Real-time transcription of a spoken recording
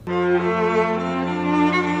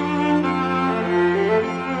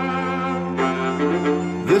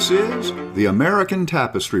This is the American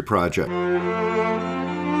Tapestry Project,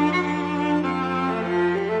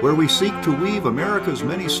 where we seek to weave America's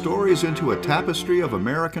many stories into a tapestry of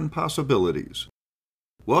American possibilities.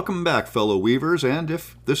 Welcome back, fellow weavers, and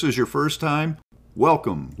if this is your first time,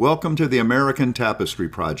 welcome to the American Tapestry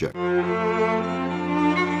Project.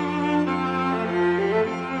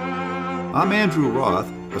 I'm Andrew Roth,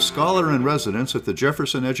 a scholar in residence at the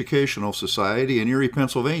Jefferson Educational Society in Erie,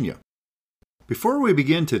 Pennsylvania. Before we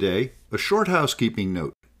begin today, a short housekeeping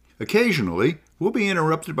note. Occasionally, we'll be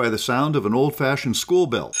interrupted by the sound of an old-fashioned school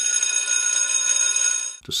bell.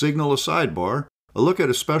 To signal a sidebar, a look at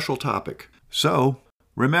a special topic. So,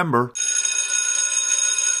 remember,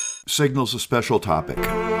 signals a special topic.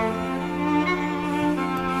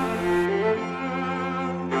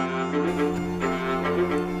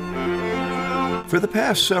 For the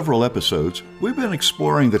past several episodes, we've been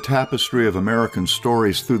exploring the tapestry of American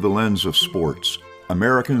stories through the lens of sports.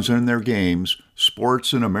 Americans and their games,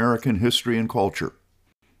 sports in American history and culture.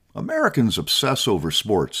 Americans obsess over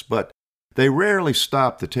sports, but they rarely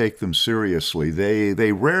stop to take them seriously.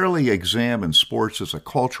 They rarely examine sports as a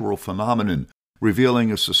cultural phenomenon,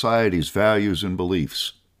 revealing a society's values and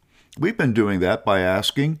beliefs. We've been doing that by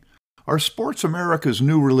asking, are sports America's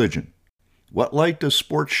new religion? What light does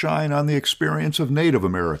sports shine on the experience of Native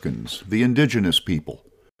Americans, the indigenous people?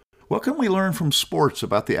 What can we learn from sports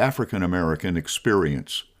about the African American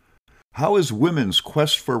experience? How is women's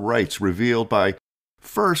quest for rights revealed by,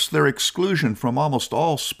 first, their exclusion from almost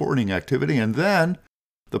all sporting activity, and then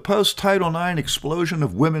the post-Title IX explosion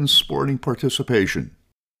of women's sporting participation?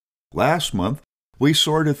 Last month, we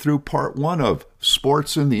sorted through part one of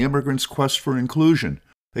Sports in the Immigrants' Quest for Inclusion,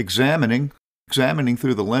 examining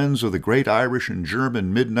through the lens of the great Irish and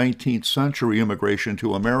German mid-19th century immigration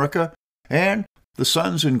to America, and the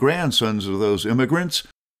sons and grandsons of those immigrants,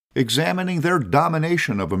 examining their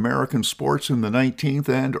domination of American sports in the 19th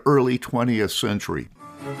and early 20th century.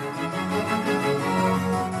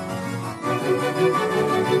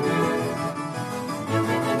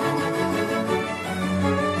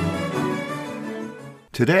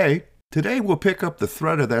 Today we'll pick up the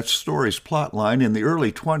thread of that story's plotline in the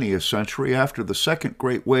early 20th century after the second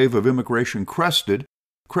great wave of immigration crested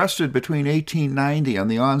between 1890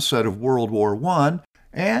 and the onset of World War I,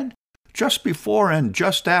 and just before and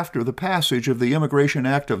just after the passage of the Immigration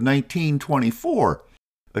Act of 1924,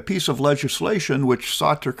 a piece of legislation which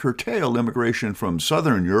sought to curtail immigration from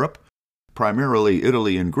Southern Europe, primarily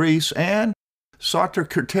Italy and Greece, and sought to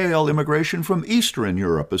curtail immigration from Eastern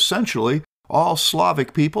Europe, essentially all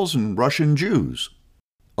Slavic peoples and Russian Jews.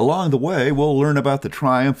 Along the way, we'll learn about the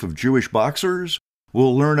triumph of Jewish boxers.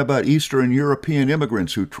 We'll learn about Eastern European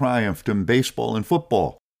immigrants who triumphed in baseball and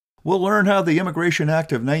football. We'll learn how the Immigration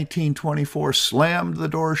Act of 1924 slammed the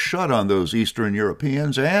door shut on those Eastern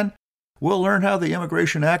Europeans, and we'll learn how the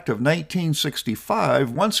Immigration Act of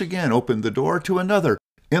 1965 once again opened the door to another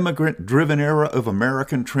immigrant-driven era of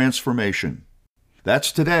American transformation.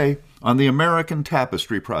 That's today on the American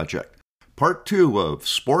Tapestry Project. Part 2 of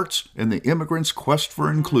Sports in the Immigrants' Quest for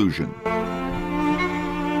Inclusion.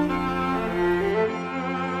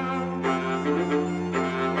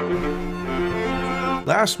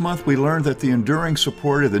 Last month we learned that the enduring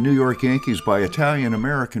support of the New York Yankees by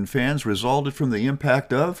Italian-American fans resulted from the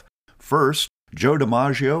impact of, first, Joe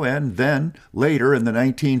DiMaggio, and then, later in the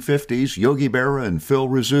 1950s, Yogi Berra and Phil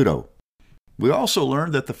Rizzuto. We also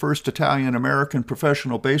learned that the first Italian-American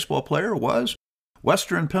professional baseball player was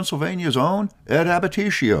Western Pennsylvania's own Ed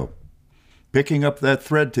Abbaticchio. Picking up that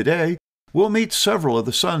thread today, we'll meet several of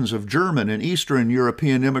the sons of German and Eastern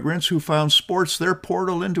European immigrants who found sports their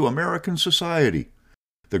portal into American society.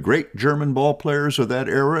 The great German ball players of that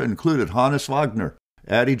era included Hannes Wagner,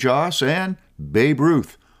 Addie Joss, and Babe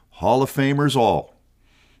Ruth, Hall of Famers all.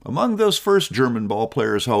 Among those first German ball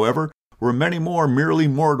players, however, were many more merely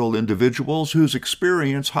mortal individuals whose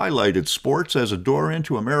experience highlighted sports as a door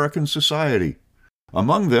into American society.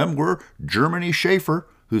 Among them were Germany Schaefer,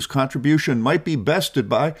 whose contribution might be bested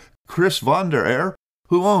by Chris von der Aer,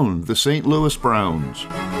 who owned the St. Louis Browns.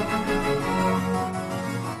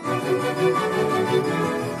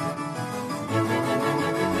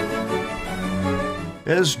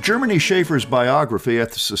 As Germany Schaefer's biography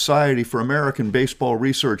at the Society for American Baseball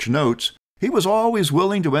Research notes, he was always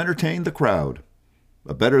willing to entertain the crowd.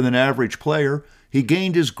 A better-than-average player, he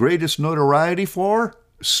gained his greatest notoriety for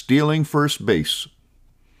stealing first base.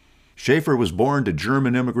 Schaefer was born to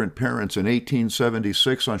German immigrant parents in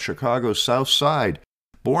 1876 on Chicago's South Side,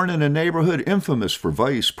 born in a neighborhood infamous for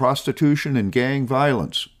vice, prostitution, and gang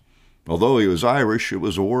violence. Although he was Irish, it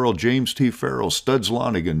was a world James T. Farrell Studs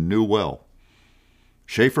Lonigan knew well.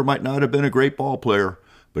 Schaefer might not have been a great ball player,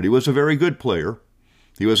 but he was a very good player.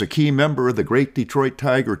 He was a key member of the great Detroit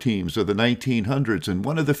Tiger teams of the 1900s and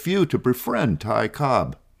one of the few to befriend Ty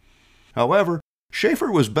Cobb. However,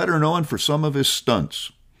 Schaefer was better known for some of his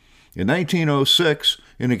stunts. In 1906,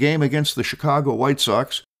 in a game against the Chicago White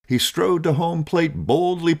Sox, he strode to home plate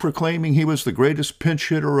boldly proclaiming he was the greatest pinch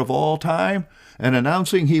hitter of all time and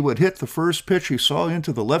announcing he would hit the first pitch he saw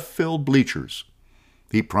into the left field bleachers.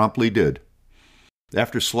 He promptly did.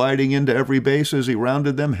 After sliding into every base as he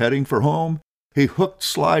rounded them, heading for home, he hooked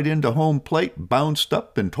slide into home plate, bounced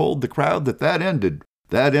up, and told the crowd that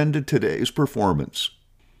ended today's performance.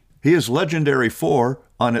 He is legendary for,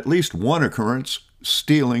 on at least one occurrence,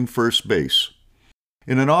 stealing first base.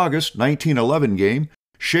 In an August 1911 game,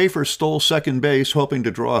 Schaefer stole second base, hoping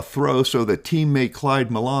to draw a throw so that teammate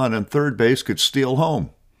Clyde Milan on third base could steal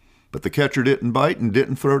home. But the catcher didn't bite and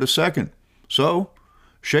didn't throw to second. So,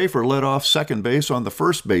 Schaefer led off second base on the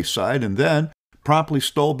first base side and then promptly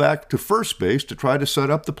stole back to first base to try to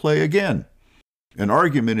set up the play again. An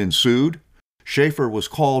argument ensued. Schaefer was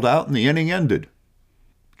called out and the inning ended.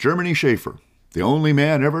 Germany Schaefer, the only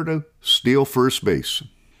man ever to steal first base.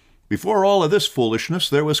 Before all of this foolishness,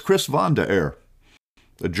 there was Chris von der,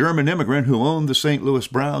 a German immigrant who owned the St. Louis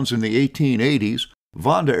Browns in the 1880s.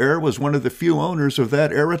 Von der was one of the few owners of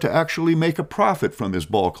that era to actually make a profit from his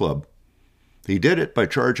ball club. He did it by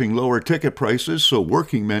charging lower ticket prices so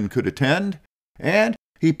working men could attend, and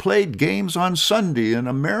he played games on Sunday, an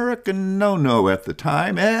American no-no at the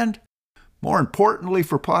time, and, more importantly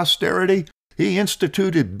for posterity, he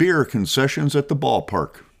instituted beer concessions at the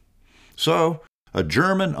ballpark. So, a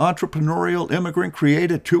German entrepreneurial immigrant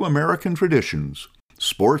created two American traditions: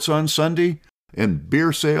 sports on Sunday and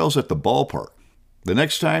beer sales at the ballpark. The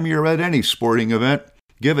next time you're at any sporting event,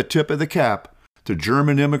 give a tip of the cap to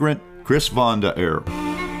German immigrant Chris von der.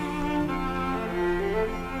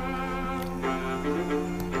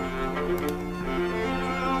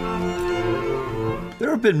 There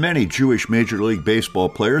have been many Jewish Major League Baseball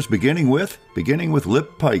players, beginning with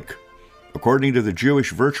Lip Pike. According to the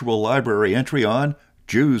Jewish Virtual Library entry on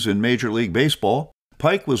Jews in Major League Baseball,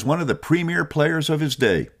 Pike was one of the premier players of his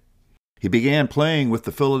day. He began playing with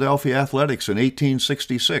the Philadelphia Athletics in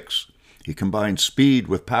 1866. He combined speed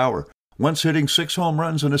with power, once hitting 6 home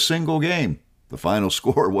runs in a single game. The final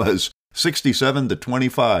score was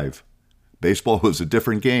 67-25. Baseball was a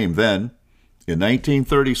different game then. In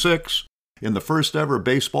 1936, in the first ever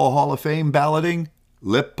Baseball Hall of Fame balloting,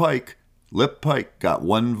 Lip Pike got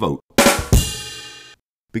 1 vote.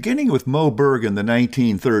 Beginning with Moe Berg in the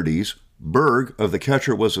 1930s, Berg, of The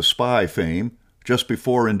Catcher Was a Spy fame, just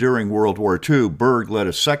before and during World War II, Berg led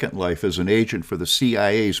a second life as an agent for the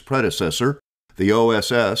CIA's predecessor, the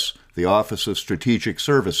OSS, the Office of Strategic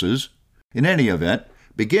Services. In any event,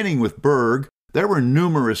 beginning with Berg, there were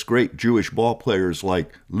numerous great Jewish ballplayers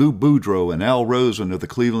like Lou Boudreau and Al Rosen of the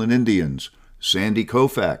Cleveland Indians, Sandy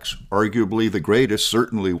Koufax, arguably the greatest,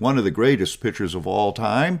 certainly one of the greatest pitchers of all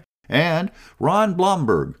time, and Ron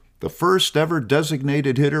Blomberg, the first ever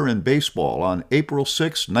designated hitter in baseball on April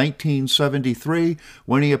 6, 1973,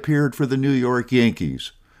 when he appeared for the New York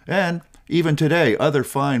Yankees. And even today, other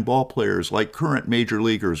fine ballplayers like current major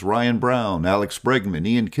leaguers Ryan Brown, Alex Bregman,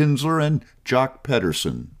 Ian Kinsler, and Jock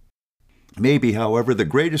Pedersen. Maybe, however, the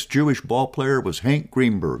greatest Jewish ballplayer was Hank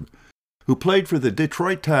Greenberg, who played for the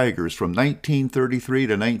Detroit Tigers from 1933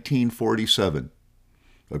 to 1947.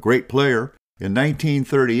 A great player, in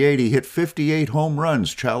 1938 he hit 58 home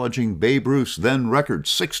runs, challenging Babe Ruth's then record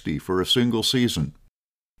 60 for a single season.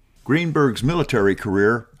 Greenberg's military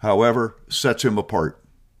career, however, sets him apart.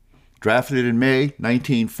 Drafted in May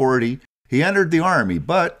 1940, he entered the Army,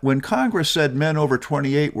 but when Congress said men over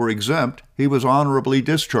 28 were exempt, he was honorably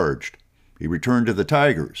discharged. He returned to the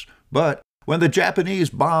Tigers, but when the Japanese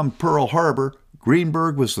bombed Pearl Harbor,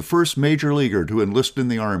 Greenberg was the first major leaguer to enlist in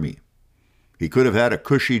the Army. He could have had a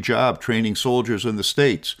cushy job training soldiers in the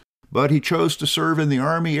States, but he chose to serve in the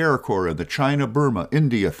Army Air Corps in the China-Burma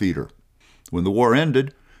India Theater. When the war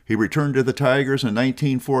ended, he returned to the Tigers in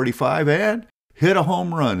 1945 and hit a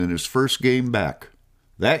home run in his first game back.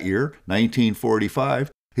 That year,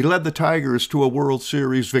 1945, he led the Tigers to a World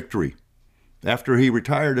Series victory. After he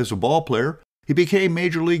retired as a ballplayer, he became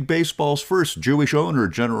Major League Baseball's first Jewish owner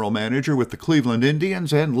general manager with the Cleveland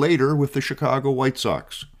Indians and later with the Chicago White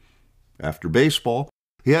Sox. After baseball,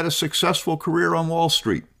 he had a successful career on Wall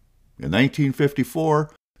Street. In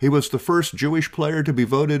 1954, he was the first Jewish player to be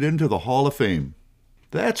voted into the Hall of Fame.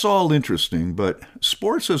 That's all interesting, but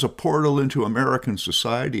sports as a portal into American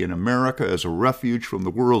society and America as a refuge from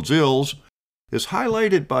the world's ills is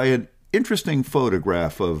highlighted by an interesting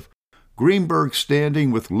photograph of Greenberg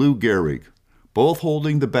standing with Lou Gehrig, both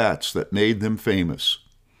holding the bats that made them famous.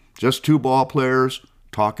 Just two ball players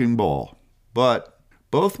talking ball. But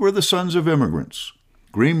both were the sons of immigrants.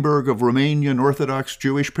 Greenberg of Romanian Orthodox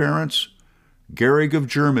Jewish parents, Gehrig of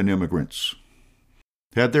German immigrants.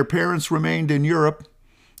 Had their parents remained in Europe,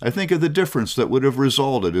 I think of the difference that would have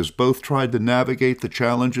resulted as both tried to navigate the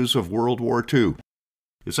challenges of World War II.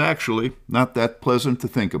 It's actually not that pleasant to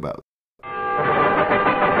think about.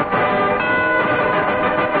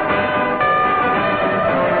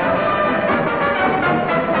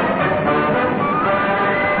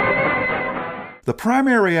 The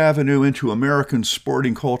primary avenue into American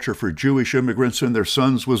sporting culture for Jewish immigrants and their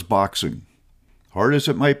sons was boxing. Hard as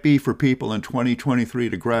it might be for people in 2023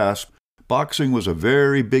 to grasp, boxing was a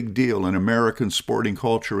very big deal in American sporting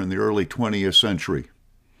culture in the early 20th century.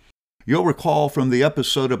 You'll recall from the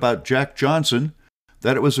episode about Jack Johnson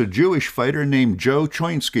that it was a Jewish fighter named Joe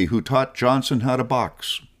Choinsky who taught Johnson how to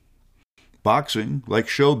box. Boxing, like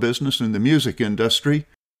show business and the music industry,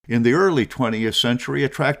 in the early 20th century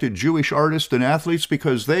attracted Jewish artists and athletes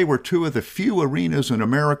because they were two of the few arenas in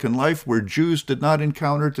American life where Jews did not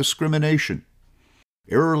encounter discrimination.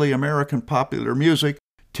 Early American popular music,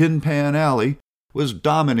 Tin Pan Alley, was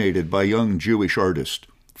dominated by young Jewish artists.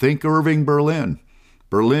 Think Irving Berlin.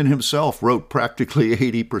 Berlin himself wrote practically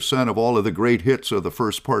 80% of all of the great hits of the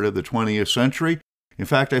first part of the 20th century. In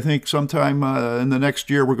fact, I think sometime in the next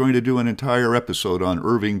year we're going to do an entire episode on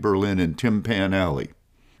Irving Berlin and Tin Pan Alley.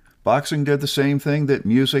 Boxing did the same thing that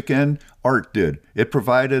music and art did. It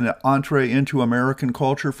provided an entree into American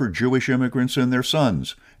culture for Jewish immigrants and their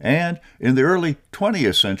sons. And in the early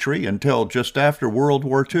 20th century, until just after World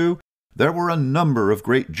War II, there were a number of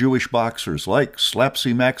great Jewish boxers like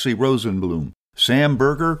Slapsy Maxie Rosenblum, Sam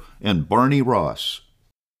Berger, and Barney Ross.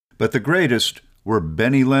 But the greatest were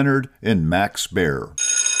Benny Leonard and Max Baer.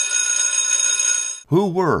 Who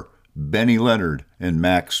were Benny Leonard and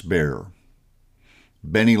Max Baer?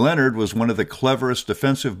 Benny Leonard was one of the cleverest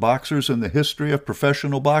defensive boxers in the history of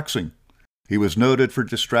professional boxing. He was noted for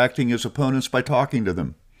distracting his opponents by talking to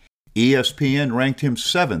them. ESPN ranked him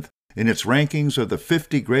 7th in its rankings of the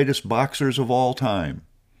 50 greatest boxers of all time.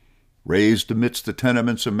 Raised amidst the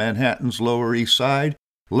tenements of Manhattan's Lower East Side,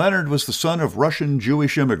 Leonard was the son of Russian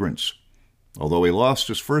Jewish immigrants. Although he lost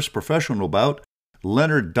his first professional bout,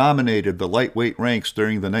 Leonard dominated the lightweight ranks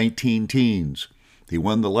during the 19-teens. He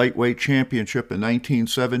won the lightweight championship in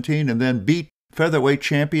 1917 and then beat featherweight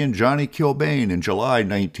champion Johnny Kilbane in July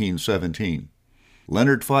 1917.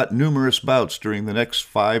 Leonard fought numerous bouts during the next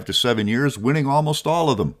 5 to 7 years, winning almost all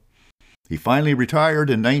of them. He finally retired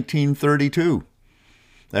in 1932.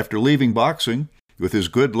 After leaving boxing, with his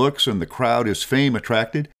good looks and the crowd his fame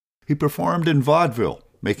attracted, he performed in vaudeville,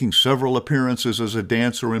 making several appearances as a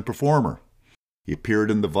dancer and performer. He appeared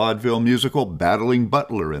in the vaudeville musical Battling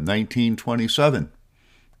Butler in 1927.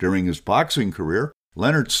 During his boxing career,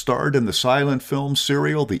 Leonard starred in the silent film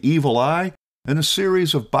serial The Evil Eye and a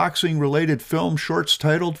series of boxing-related film shorts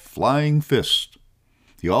titled Flying Fist.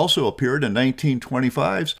 He also appeared in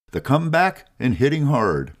 1925's The Comeback and Hitting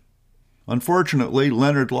Hard. Unfortunately,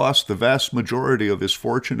 Leonard lost the vast majority of his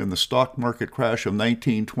fortune in the stock market crash of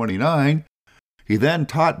 1929. He then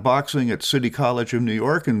taught boxing at City College of New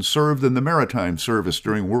York and served in the Maritime Service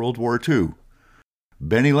during World War II.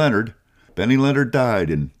 Benny Leonard died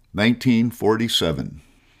in 1947.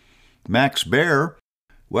 Max Baer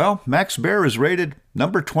is rated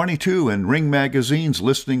number 22 in Ring Magazine's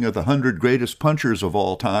listing of the 100 greatest punchers of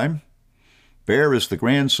all time. Baer is the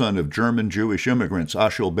grandson of German-Jewish immigrants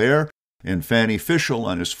Aschel Baer and Fanny Fischel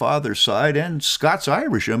on his father's side and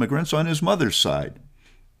Scots-Irish immigrants on his mother's side.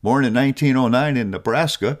 Born in 1909 in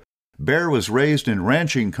Nebraska, Baer was raised in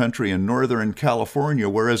ranching country in northern California,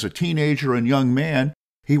 where as a teenager and young man,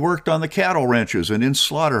 he worked on the cattle ranches and in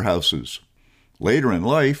slaughterhouses. Later in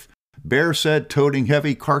life, Baer said toting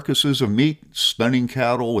heavy carcasses of meat, stunning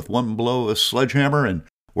cattle with one blow of a sledgehammer, and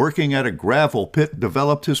working at a gravel pit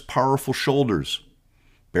developed his powerful shoulders.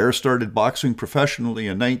 Baer started boxing professionally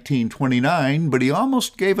in 1929, but he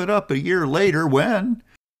almost gave it up a year later when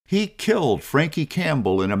he killed Frankie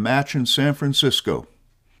Campbell in a match in San Francisco.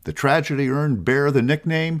 The tragedy earned Baer the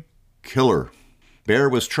nickname Killer. Baer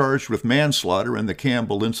was charged with manslaughter in the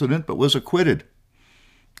Campbell incident, but was acquitted.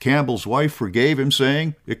 Campbell's wife forgave him,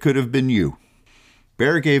 saying, "It could have been you."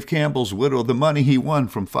 Baer gave Campbell's widow the money he won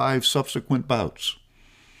from 5 subsequent bouts.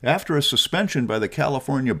 After a suspension by the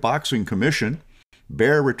California Boxing Commission,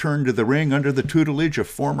 Baer returned to the ring under the tutelage of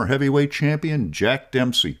former heavyweight champion Jack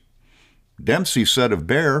Dempsey. Dempsey said of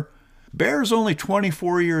Baer, Baer's only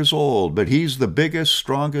 24 years old, but he's the biggest,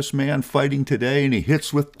 strongest man fighting today, and he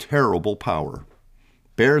hits with terrible power.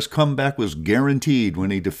 Baer's comeback was guaranteed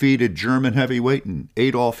when he defeated German heavyweight and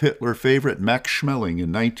Adolf Hitler favorite Max Schmeling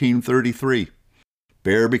in 1933.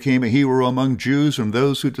 Baer became a hero among Jews and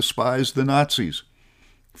those who despised the Nazis.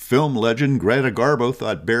 Film legend Greta Garbo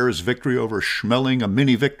thought Baer's victory over Schmeling a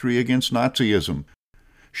mini-victory against Nazism.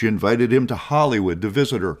 She invited him to Hollywood to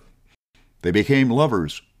visit her. They became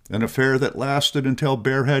lovers, an affair that lasted until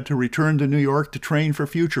Baer had to return to New York to train for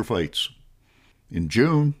future fights. In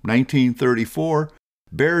June 1934,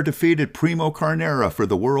 Baer defeated Primo Carnera for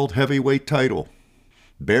the world heavyweight title.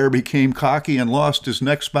 Baer became cocky and lost his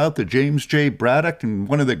next bout to James J. Braddock in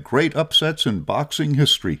one of the great upsets in boxing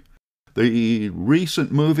history. The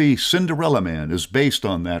recent movie Cinderella Man is based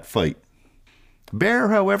on that fight. Baer,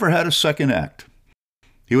 however, had a second act.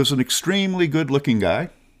 He was an extremely good-looking guy,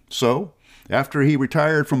 so after he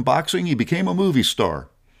retired from boxing, he became a movie star.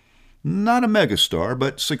 Not a megastar,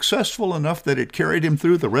 but successful enough that it carried him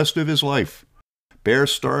through the rest of his life. Baer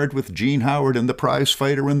starred with Gene Howard in The Prize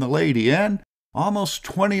Fighter and the Lady, and almost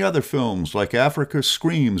 20 other films like Africa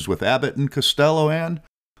Screams with Abbott and Costello and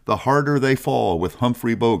The Harder They Fall with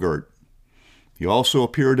Humphrey Bogart. He also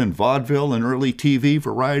appeared in vaudeville and early TV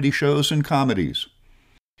variety shows and comedies.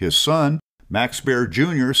 His son, Max Baer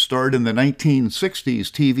Jr., starred in the 1960s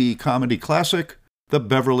TV comedy classic, The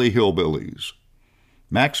Beverly Hillbillies.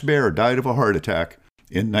 Max Baer died of a heart attack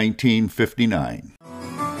in 1959.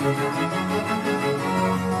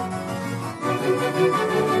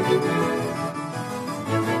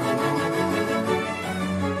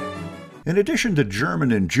 In addition to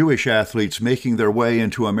German and Jewish athletes making their way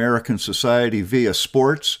into American society via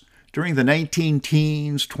sports, during the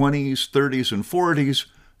 19-teens, 20s, 30s, and 40s,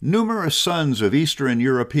 numerous sons of Eastern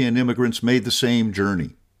European immigrants made the same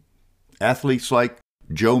journey. Athletes like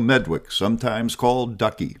Joe Medwick, sometimes called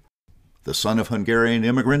Ducky. The son of Hungarian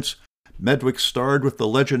immigrants, Medwick starred with the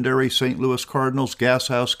legendary St. Louis Cardinals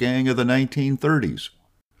Gashouse Gang of the 1930s.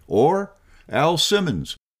 Or Al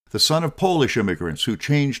Simmons, the son of Polish immigrants who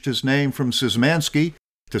changed his name from Szymanski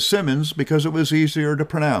to Simmons because it was easier to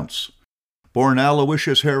pronounce. Born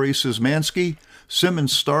Aloysius Harry Szymanski,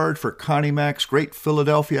 Simmons starred for Connie Mack's great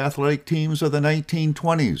Philadelphia athletic teams of the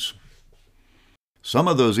 1920s. Some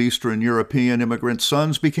of those Eastern European immigrant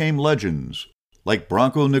sons became legends, like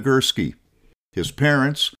Branko Nagurski. His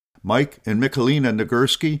parents, Mike and Michalina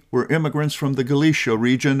Nagurski, were immigrants from the Galicia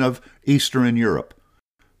region of Eastern Europe.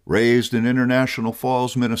 Raised in International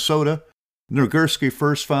Falls, Minnesota, Nagurski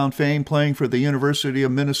first found fame playing for the University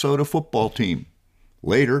of Minnesota football team.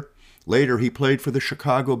 Later, he played for the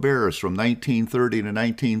Chicago Bears from 1930 to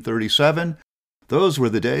 1937. Those were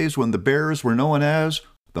the days when the Bears were known as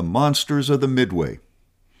the Monsters of the Midway.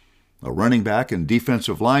 A running back and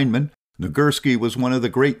defensive lineman, Nagurski was one of the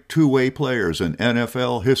great two-way players in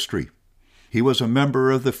NFL history. He was a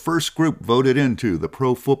member of the first group voted into the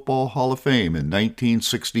Pro Football Hall of Fame in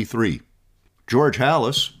 1963. George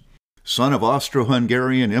Halas, son of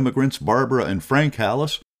Austro-Hungarian immigrants Barbara and Frank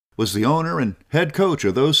Halas, was the owner and head coach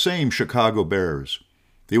of those same Chicago Bears.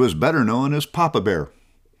 He was better known as Papa Bear.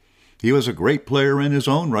 He was a great player in his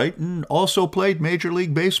own right and also played Major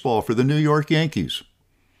League Baseball for the New York Yankees.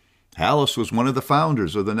 Halas was one of the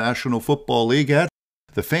founders of the National Football League at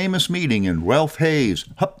the famous meeting in Ralph Hayes'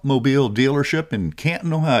 Hupmobile dealership in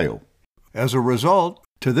Canton, Ohio. As a result,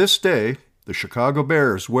 to this day, the Chicago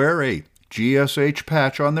Bears wear a GSH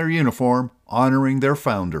patch on their uniform honoring their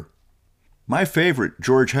founder. My favorite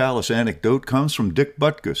George Halas anecdote comes from Dick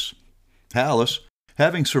Butkus. Halas,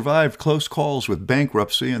 having survived close calls with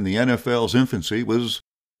bankruptcy in the NFL's infancy,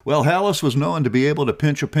 Halas was known to be able to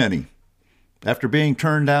pinch a penny. After being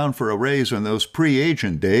turned down for a raise in those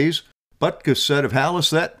pre-agent days, Butkus said of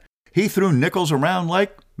Halas that he threw nickels around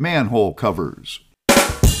like manhole covers.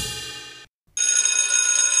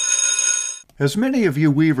 As many of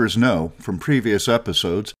you Weavers know from previous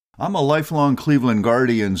episodes, I'm a lifelong Cleveland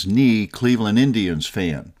Guardians Cleveland Indians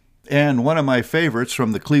fan, and one of my favorites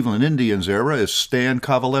from the Cleveland Indians era is Stan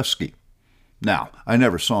Coveleski. Now, I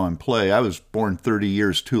never saw him play. I was born 30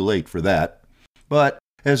 years too late for that. But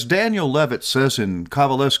as Daniel Levitt says in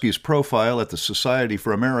Coveleski's profile at the Society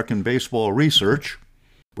for American Baseball Research,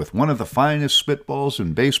 with one of the finest spitballs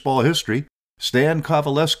in baseball history, Stan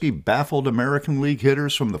Coveleski baffled American League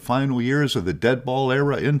hitters from the final years of the dead ball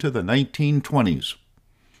era into the 1920s.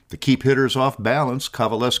 To keep hitters off balance,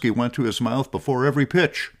 Coveleski went to his mouth before every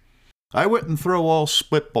pitch. I wouldn't throw all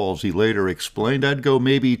spitballs, he later explained. I'd go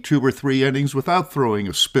maybe 2 or 3 innings without throwing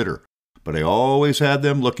a spitter, but I always had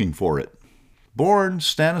them looking for it. Born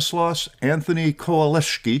Stanislaus Anthony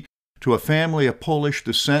Kowaleski to a family of Polish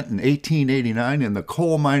descent in 1889 in the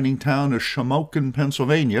coal mining town of Shamokin,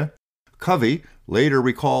 Pennsylvania, Covey later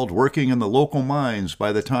recalled working in the local mines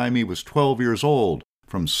by the time he was 12 years old,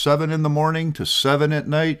 from 7 in the morning to 7 at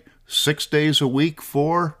night, 6 days a week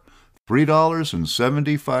for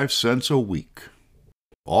 $3.75 a week.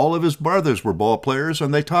 All of his brothers were ball players,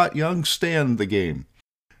 and they taught young Stan the game.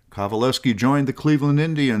 Kowaleski joined the Cleveland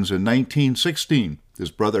Indians in 1916.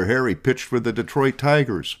 His brother Harry pitched for the Detroit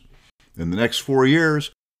Tigers. In the next 4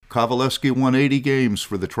 years, Kowaleski won 80 games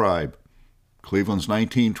for the Tribe. Cleveland's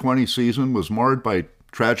 1920 season was marred by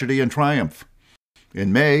tragedy and triumph.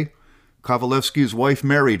 In May, Kowaleski's wife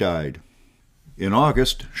Mary died. In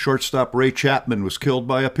August, shortstop Ray Chapman was killed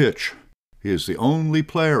by a pitch. He is the only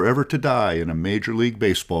player ever to die in a Major League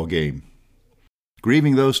Baseball game.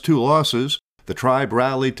 Grieving those 2 losses, the Tribe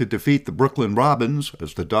rallied to defeat the Brooklyn Robins,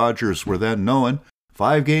 as the Dodgers were then known,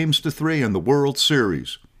 5-3 in the World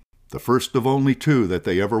Series, the first of only 2 that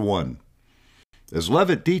they ever won. As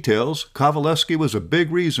Levitt details, Kowaleski was a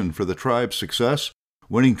big reason for the Tribe's success,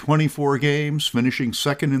 winning 24 games, finishing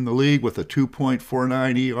second in the league with a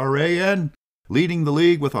 2.49 ERA, and leading the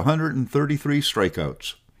league with 133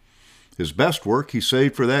 strikeouts. His best work he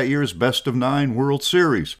saved for that year's best-of-9 World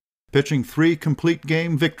Series, pitching 3 complete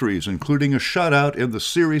game victories, including a shutout in the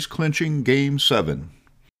series-clinching Game 7.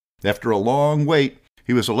 After a long wait,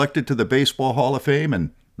 he was elected to the Baseball Hall of Fame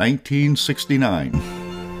in 1969.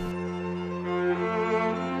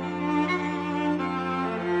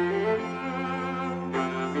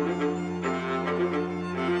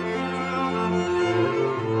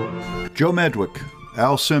 Joe Medwick,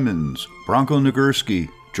 Al Simmons, Bronco Nagurski,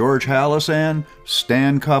 George Halas, and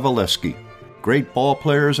Stan Kowaleski. Great ball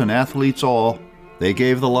players and athletes all, they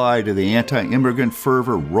gave the lie to the anti-immigrant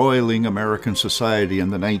fervor roiling American society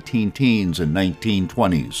in the 19-teens and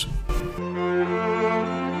 1920s.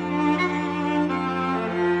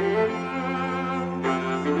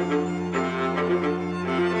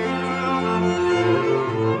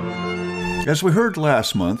 As we heard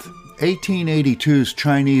last month, 1882's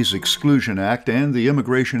Chinese Exclusion Act and the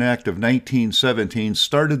Immigration Act of 1917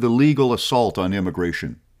 started the legal assault on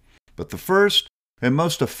immigration. But the first and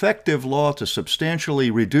most effective law to substantially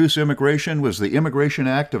reduce immigration was the Immigration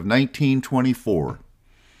Act of 1924.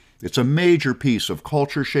 It's a major piece of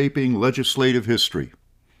culture-shaping legislative history.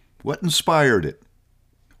 What inspired it?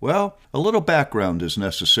 Well, a little background is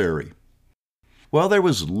necessary. While there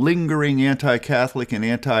was lingering anti-Catholic and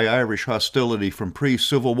anti-Irish hostility from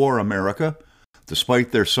pre-Civil War America,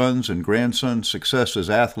 despite their sons' and grandsons' success as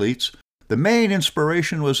athletes, the main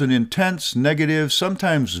inspiration was an intense, negative,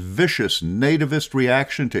 sometimes vicious nativist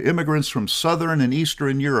reaction to immigrants from Southern and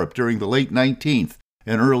Eastern Europe during the late 19th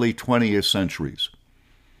and early 20th centuries.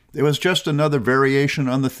 It was just another variation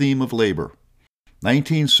on the theme of labor.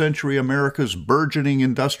 19th century America's burgeoning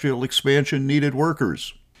industrial expansion needed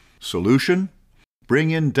workers. Solution?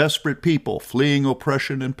 Bring in desperate people fleeing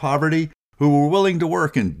oppression and poverty who were willing to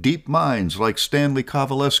work in deep mines like Stanley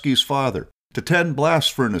Kowaleski's father, to tend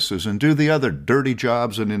blast furnaces and do the other dirty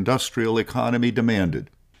jobs an industrial economy demanded.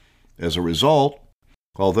 As a result,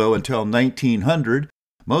 although until 1900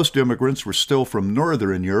 most immigrants were still from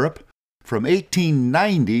Northern Europe, from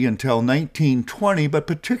 1890 until 1920, but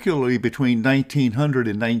particularly between 1900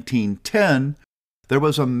 and 1910, there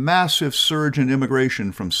was a massive surge in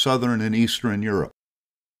immigration from Southern and Eastern Europe.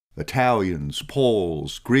 Italians,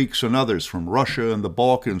 Poles, Greeks, and others from Russia and the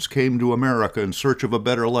Balkans came to America in search of a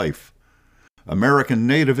better life. American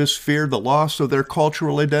nativists feared the loss of their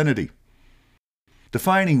cultural identity.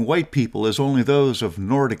 Defining white people as only those of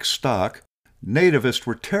Nordic stock, nativists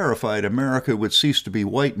were terrified America would cease to be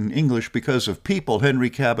white and English because of people Henry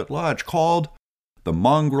Cabot Lodge called the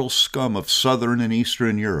mongrel scum of Southern and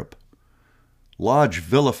Eastern Europe. Lodge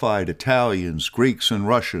vilified Italians, Greeks, and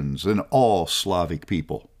Russians, and all Slavic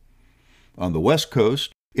people. On the West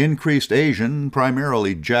Coast, increased Asian,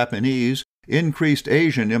 primarily Japanese,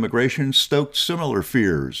 immigration stoked similar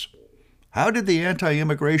fears. How did the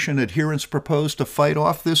anti-immigration adherents propose to fight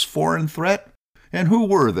off this foreign threat? And who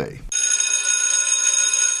were they?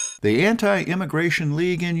 The Anti-Immigration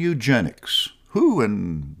League and Eugenics. Who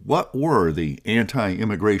and what were the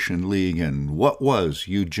Anti-Immigration League and what was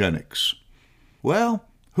eugenics? Well,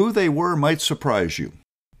 who they were might surprise you.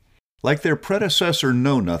 Like their predecessor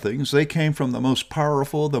know-nothings, they came from the most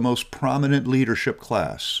powerful, the most prominent leadership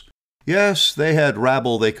class. Yes, they had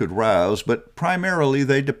rabble they could rouse, but primarily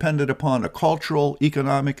they depended upon a cultural,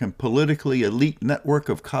 economic, and politically elite network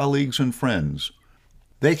of colleagues and friends.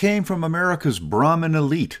 They came from America's Brahmin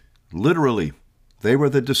elite, literally. They were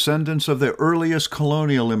the descendants of the earliest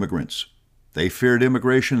colonial immigrants. They feared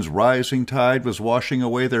immigration's rising tide was washing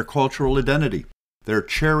away their cultural identity, their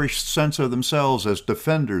cherished sense of themselves as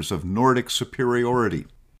defenders of Nordic superiority.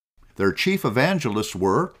 Their chief evangelists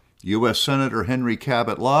were U.S. Senator Henry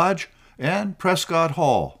Cabot Lodge and Prescott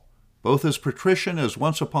Hall, both as patrician as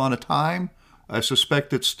once upon a time, I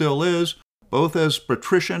suspect it still is, both as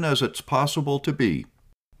patrician as it's possible to be.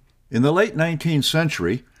 In the late 19th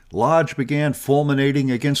century, Lodge began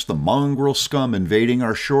fulminating against the mongrel scum invading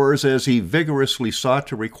our shores as he vigorously sought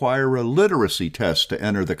to require a literacy test to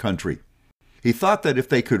enter the country. He thought that if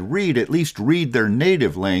they could read, at least read their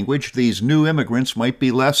native language, these new immigrants might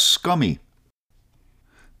be less scummy.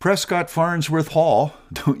 Prescott Farnsworth Hall,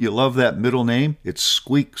 don't you love that middle name? It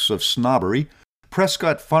squeaks of snobbery.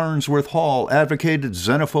 Prescott Farnsworth Hall advocated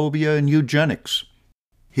xenophobia and eugenics.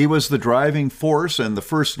 He was the driving force and the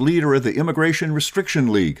first leader of the Immigration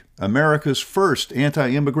Restriction League, America's first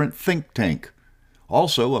anti-immigrant think tank.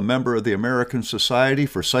 Also a member of the American Society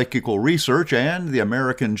for Psychical Research and the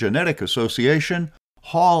American Genetic Association,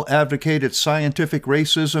 Hall advocated scientific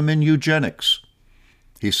racism and eugenics.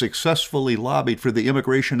 He successfully lobbied for the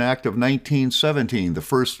Immigration Act of 1917, the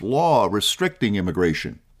first law restricting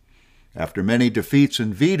immigration. After many defeats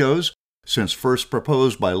and vetoes, since first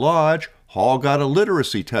proposed by Lodge, Hall got a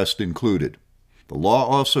literacy test included. The law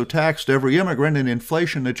also taxed every immigrant an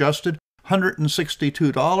inflation-adjusted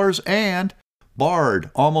 $162 and barred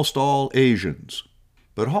almost all Asians.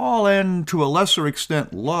 But Hall and, to a lesser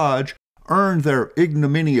extent, Lodge earned their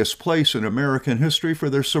ignominious place in American history for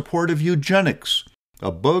their support of eugenics,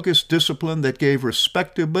 a bogus discipline that gave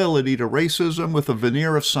respectability to racism with a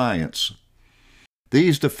veneer of science.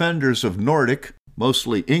 These defenders of Nordic,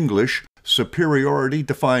 mostly English, superiority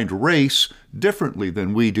defined race differently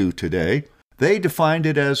than we do today. They defined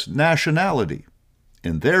it as nationality.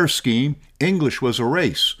 In their scheme, English was a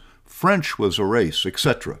race, French was a race,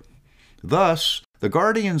 etc. Thus, the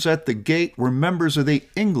guardians at the gate were members of the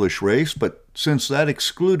English race, but since that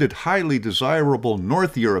excluded highly desirable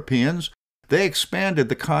North Europeans, they expanded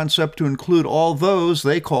the concept to include all those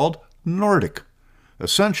they called Nordic,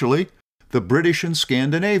 essentially the British and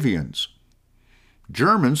Scandinavians.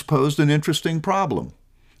 Germans posed an interesting problem,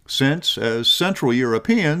 since, as Central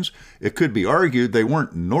Europeans, it could be argued they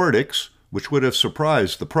weren't Nordics, which would have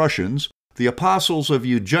surprised the Prussians. The apostles of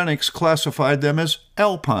eugenics classified them as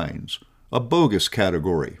Alpines, a bogus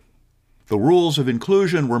category. The rules of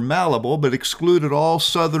inclusion were malleable but excluded all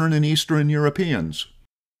Southern and Eastern Europeans,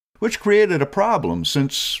 which created a problem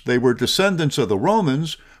since they were descendants of the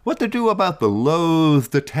Romans. What to do about the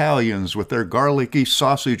loathed Italians with their garlicky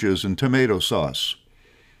sausages and tomato sauce?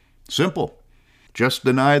 Simple. Just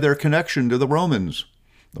deny their connection to the Romans.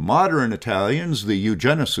 The modern Italians, the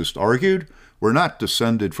eugenicists argued, were not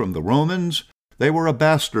descended from the Romans. They were a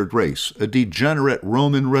bastard race, a degenerate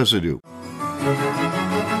Roman residue.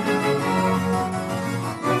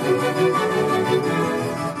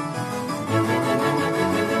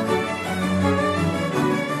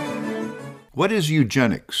 What is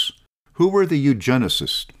eugenics? Who were the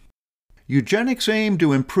eugenicists? Eugenics aimed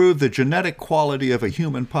to improve the genetic quality of a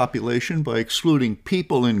human population by excluding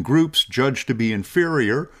people in groups judged to be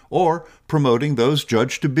inferior or promoting those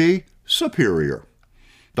judged to be superior.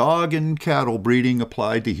 Dog and cattle breeding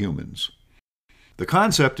applied to humans. The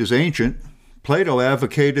concept is ancient. Plato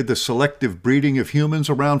advocated the selective breeding of humans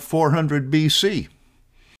around 400 BC.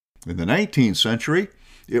 In the 19th century,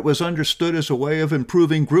 it was understood as a way of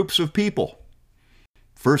improving groups of people.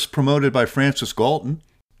 First promoted by Francis Galton,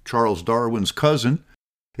 Charles Darwin's cousin,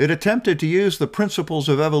 it attempted to use the principles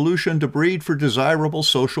of evolution to breed for desirable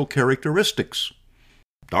social characteristics.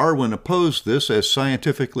 Darwin opposed this as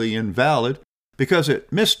scientifically invalid because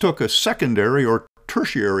it mistook a secondary or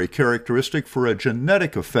tertiary characteristic for a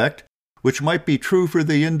genetic effect which might be true for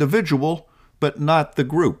the individual but not the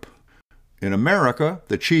group. In America,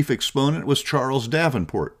 the chief exponent was Charles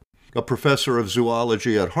Davenport, a professor of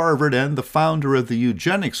zoology at Harvard and the founder of the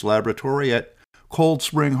eugenics laboratory at Cold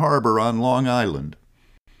Spring Harbor on Long Island.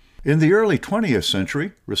 In the early 20th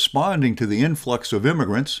century, responding to the influx of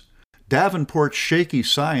immigrants, Davenport's shaky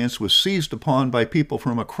science was seized upon by people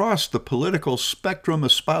from across the political spectrum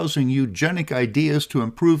espousing eugenic ideas to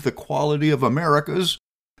improve the quality of America's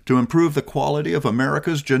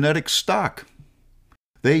genetic stock.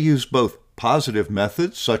 They used both positive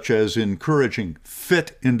methods, such as encouraging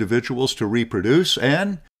fit individuals to reproduce,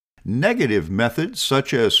 and negative methods,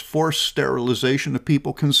 such as forced sterilization of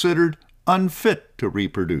people considered unfit to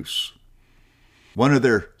reproduce. One of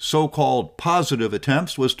their so-called positive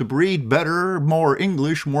attempts was to breed better, more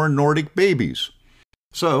English, more Nordic babies.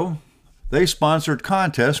 So, they sponsored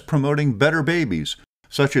contests promoting better babies,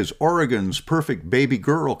 such as Oregon's Perfect Baby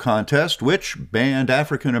Girl contest, which banned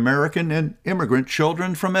African American and immigrant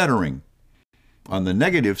children from entering. On the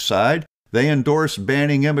negative side, they endorsed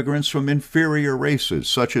banning immigrants from inferior races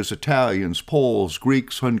such as Italians, Poles,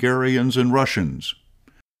 Greeks, Hungarians, and Russians.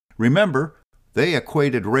 Remember, they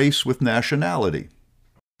equated race with nationality.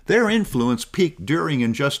 Their influence peaked during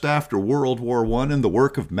and just after World War I in the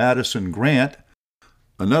work of Madison Grant,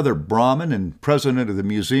 another Brahmin and president of the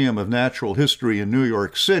Museum of Natural History in New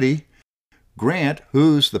York City. Grant,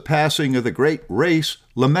 whose The Passing of the Great Race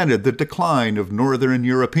lamented the decline of Northern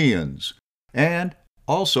Europeans, and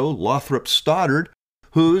also Lothrop Stoddard,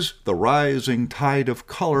 whose The Rising Tide of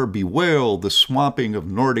Color bewailed the swamping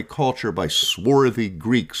of Nordic culture by swarthy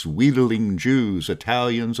Greeks, wheedling Jews,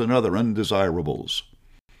 Italians, and other undesirables.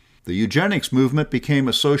 The eugenics movement became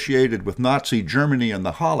associated with Nazi Germany and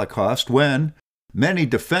the Holocaust when many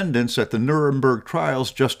defendants at the Nuremberg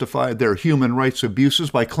trials justified their human rights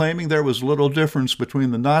abuses by claiming there was little difference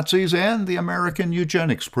between the Nazis and the American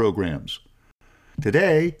eugenics programs.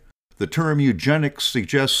 Today, the term eugenics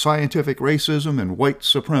suggests scientific racism and white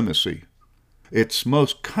supremacy. Its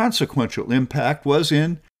most consequential impact was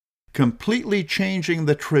in completely changing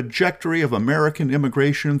the trajectory of American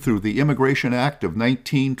immigration through the Immigration Act of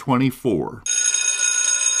 1924.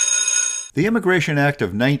 The Immigration Act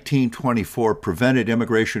of 1924 prevented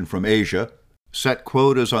immigration from Asia, set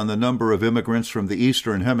quotas on the number of immigrants from the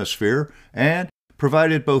Eastern Hemisphere, and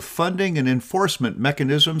provided both funding and enforcement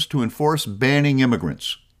mechanisms to enforce banning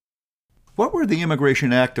immigrants. What were the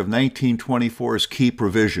Immigration Act of 1924's key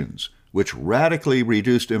provisions, which radically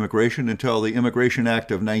reduced immigration until the Immigration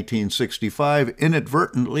Act of 1965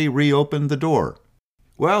 inadvertently reopened the door?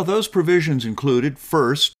 Well, those provisions included,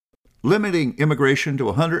 first, limiting immigration to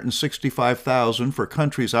 165,000 for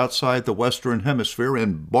countries outside the Western Hemisphere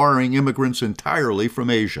and barring immigrants entirely from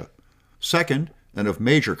Asia. Second, and of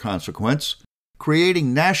major consequence,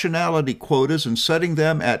 creating nationality quotas and setting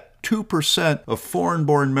them at 2% of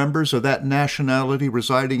foreign-born members of that nationality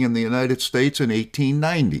residing in the United States in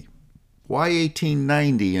 1890. Why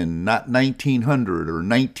 1890 and not 1900 or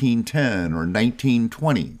 1910 or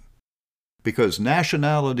 1920? Because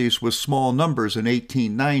nationalities with small numbers in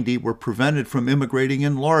 1890 were prevented from immigrating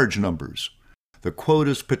in large numbers. The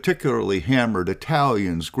quotas particularly hammered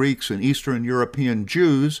Italians, Greeks, and Eastern European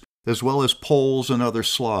Jews, as well as Poles and other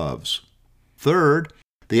Slavs. Third,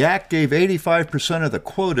 the Act gave 85% of the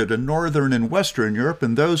quota to Northern and Western Europe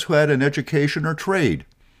and those who had an education or trade.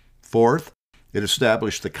 Fourth, it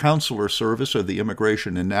established the Consular Service of the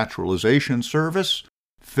Immigration and Naturalization Service.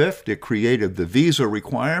 Fifth, it created the visa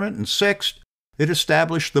requirement. And sixth, it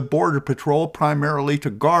established the Border Patrol primarily to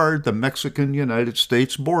guard the Mexican-United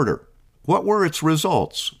States border. What were its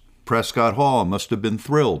results? Prescott Hall must have been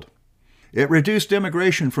thrilled. It reduced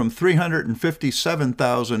immigration from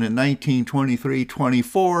 357,000 in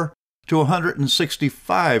 1923-24 to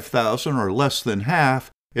 165,000, or less than half,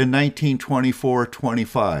 in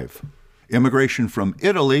 1924-25. Immigration from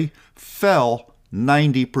Italy fell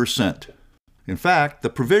 90%. In fact, the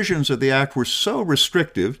provisions of the Act were so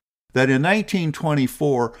restrictive that in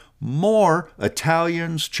 1924, more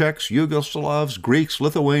Italians, Czechs, Yugoslavs, Greeks,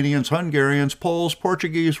 Lithuanians, Hungarians, Poles,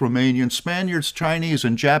 Portuguese, Romanians, Spaniards, Chinese,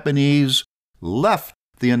 and Japanese left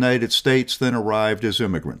the United States than arrived as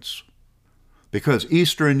immigrants. Because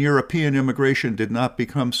Eastern European immigration did not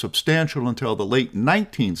become substantial until the late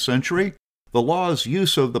 19th century, the law's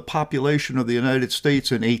use of the population of the United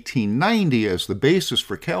States in 1890 as the basis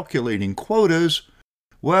for calculating quotas,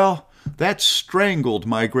 well, that strangled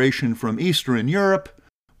migration from Eastern Europe,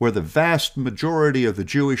 where the vast majority of the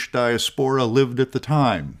Jewish diaspora lived at the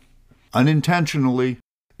time. Unintentionally,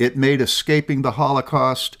 it made escaping the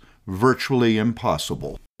Holocaust virtually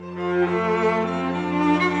impossible.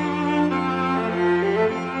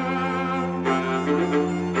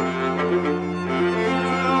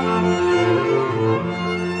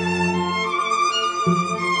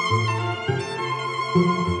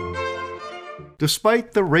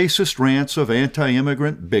 Despite the racist rants of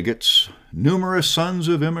anti-immigrant bigots, numerous sons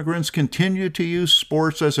of immigrants continue to use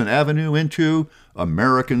sports as an avenue into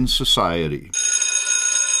American society.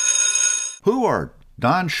 Who are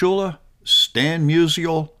Don Shula, Stan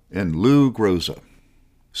Musial, and Lou Groza?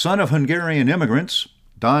 Son of Hungarian immigrants,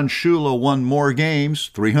 Don Shula won more games,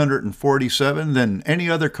 347, than any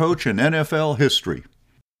other coach in NFL history.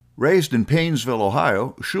 Raised in Paynesville,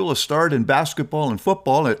 Ohio, Shula starred in basketball and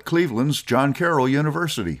football at Cleveland's John Carroll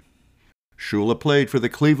University. Shula played for the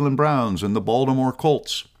Cleveland Browns and the Baltimore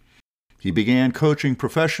Colts. He began coaching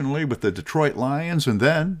professionally with the Detroit Lions and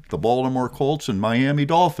then the Baltimore Colts and Miami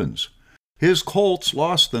Dolphins. His Colts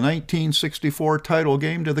lost the 1964 title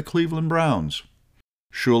game to the Cleveland Browns.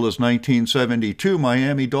 Shula's 1972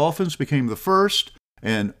 Miami Dolphins became the first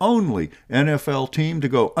and only NFL team to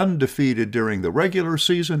go undefeated during the regular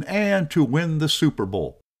season and to win the Super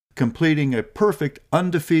Bowl, completing a perfect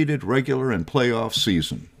undefeated regular and playoff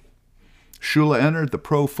season. Shula entered the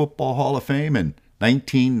Pro Football Hall of Fame in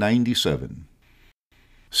 1997.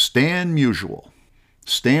 Stan Musial.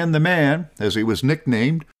 Stan the Man, as he was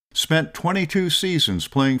nicknamed, spent 22 seasons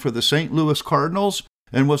playing for the St. Louis Cardinals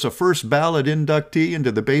and was a first ballot inductee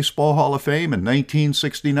into the Baseball Hall of Fame in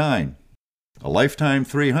 1969. A lifetime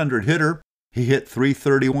 300 hitter, he hit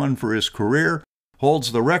 .331 for his career,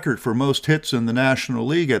 holds the record for most hits in the National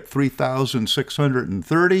League at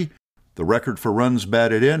 3,630, the record for runs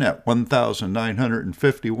batted in at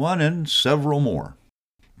 1,951, and several more.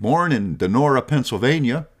 Born in Donora,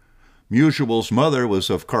 Pennsylvania, Musial's mother was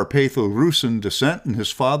of Carpatho-Russian descent and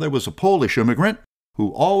his father was a Polish immigrant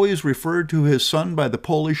who always referred to his son by the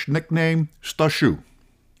Polish nickname Stasiu.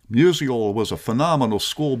 Musial was a phenomenal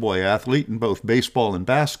schoolboy athlete in both baseball and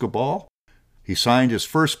basketball. He signed his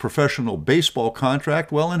first professional baseball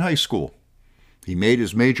contract while in high school. He made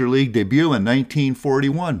his major league debut in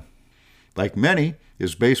 1941. Like many,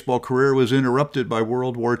 his baseball career was interrupted by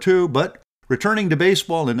World War II, but returning to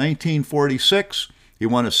baseball in 1946, he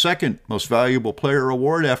won a second Most Valuable Player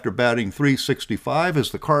award after batting .365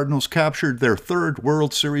 as the Cardinals captured their third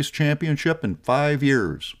World Series championship in 5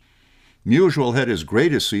 years. Musial had his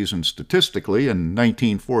greatest season statistically in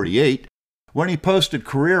 1948, when he posted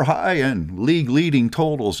career-high and league-leading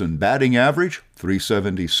totals in batting average,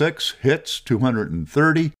 .376, hits,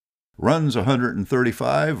 230, runs,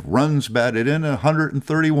 135, runs batted in,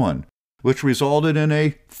 131, which resulted in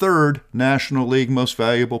a third National League Most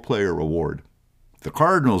Valuable Player award. The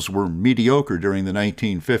Cardinals were mediocre during the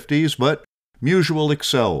 1950s, but Musial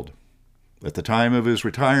excelled. At the time of his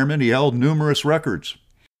retirement, he held numerous records.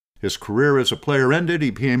 His career as a player ended.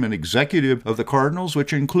 He became an executive of the Cardinals,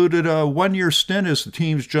 which included a one-year stint as the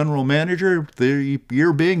team's general manager, the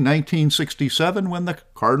year being 1967, when the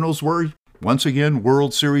Cardinals were once again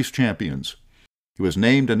World Series champions. He was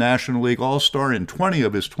named a National League All-Star in 20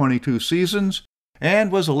 of his 22 seasons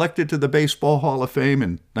and was elected to the Baseball Hall of Fame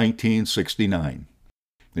in 1969.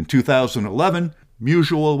 In 2011,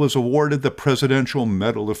 Musial was awarded the Presidential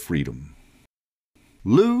Medal of Freedom.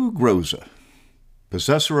 Lou Groza.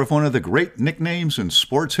 Possessor of one of the great nicknames in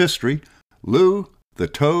sports history, Lou the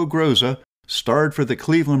Toe Groza starred for the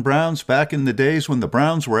Cleveland Browns back in the days when the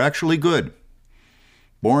Browns were actually good.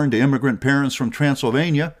 Born to immigrant parents from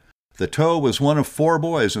Transylvania, the Toe was one of 4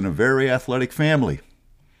 boys in a very athletic family.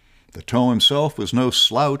 The Toe himself was no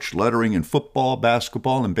slouch, lettering in football,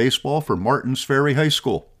 basketball, and baseball for Martins Ferry High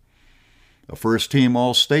School. A first-team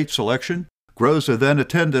All-State selection, Groza then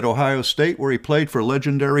attended Ohio State where he played for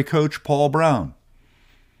legendary coach Paul Brown.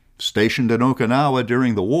 Stationed in Okinawa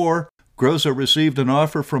during the war, Groza received an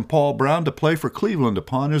offer from Paul Brown to play for Cleveland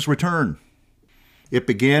upon his return. It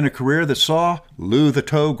began a career that saw Lou the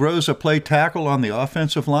Toe Groza play tackle on the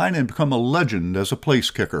offensive line and become a legend as a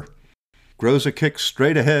place kicker. Groza kicked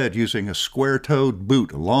straight ahead using a square-toed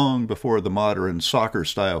boot long before the modern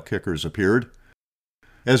soccer-style kickers appeared.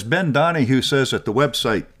 As Ben Donahue says at the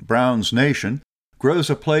website Browns Nation,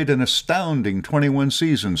 Groza played an astounding 21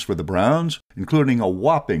 seasons for the Browns, including a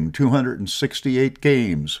whopping 268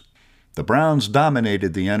 games. The Browns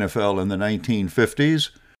dominated the NFL in the 1950s,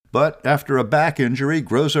 but after a back injury,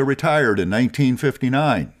 Groza retired in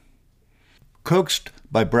 1959. Coaxed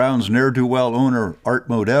by Browns ne'er-do-well owner Art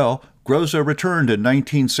Modell, Groza returned in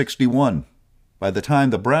 1961. By the time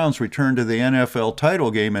the Browns returned to the NFL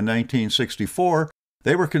title game in 1964,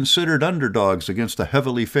 they were considered underdogs against the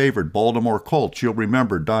heavily favored Baltimore Colts. You'll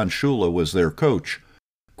remember Don Shula was their coach.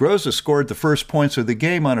 Groza scored the first points of the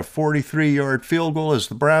game on a 43-yard field goal as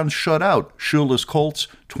the Browns shut out Shula's Colts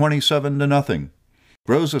 27-0.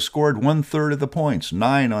 Groza scored 1/3 of the points,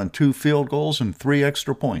 9 on 2 field goals and 3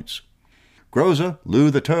 extra points. Groza, Lou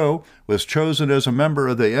the Toe, was chosen as a member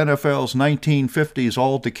of the NFL's 1950s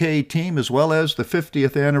All-Decade team as well as the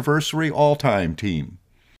 50th anniversary All-Time team.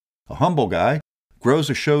 A humble guy,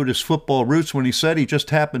 Groza showed his football roots when he said he just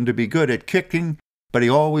happened to be good at kicking, but he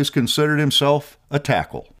always considered himself a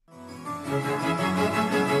tackle.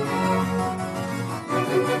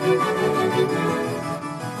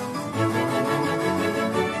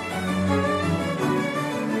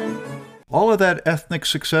 All of that ethnic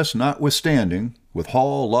success notwithstanding, with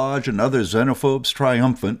Hall, Lodge, and other xenophobes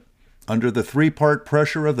triumphant, under the 3-part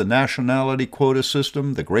pressure of the nationality quota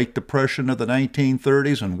system, the Great Depression of the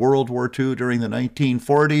 1930s, and World War II during the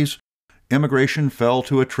 1940s, immigration fell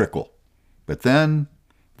to a trickle. But then,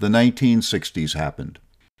 the 1960s happened.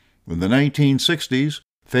 In the 1960s,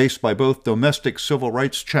 Faced by both domestic civil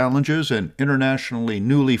rights challenges and internationally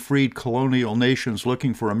newly freed colonial nations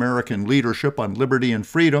looking for American leadership on liberty and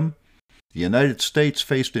freedom, the United States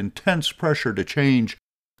faced intense pressure to change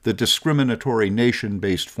the discriminatory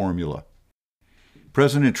nation-based formula.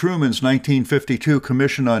 President Truman's 1952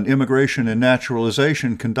 Commission on Immigration and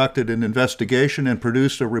Naturalization conducted an investigation and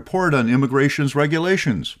produced a report on immigration's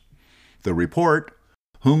regulations. The report,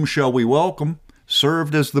 Whom Shall We Welcome?,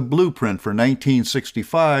 served as the blueprint for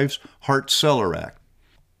 1965's Hart-Celler Act.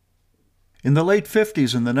 In the late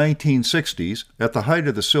 50s and the 1960s, at the height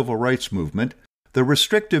of the civil rights movement, the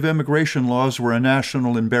restrictive immigration laws were a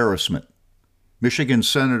national embarrassment. Michigan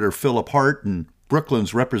Senator Philip Hart and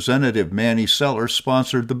Brooklyn's Representative Manny Seller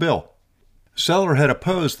sponsored the bill. Seller had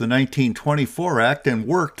opposed the 1924 Act and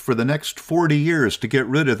worked for the next 40 years to get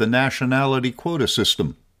rid of the nationality quota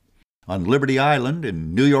system. On Liberty Island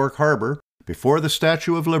in New York Harbor, before the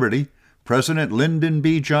Statue of Liberty, President Lyndon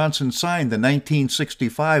B. Johnson signed the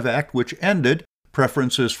 1965 Act, which ended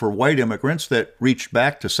preferences for white immigrants that reached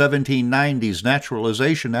back to 1790's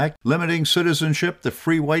Naturalization Act, limiting citizenship to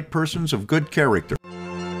free white persons of good character.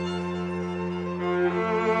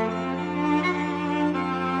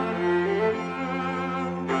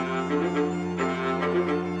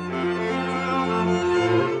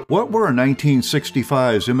 What were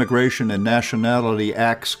 1965's Immigration and Nationality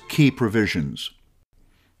Act's key provisions?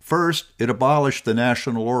 First, it abolished the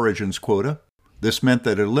national origins quota. This meant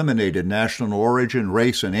that it eliminated national origin,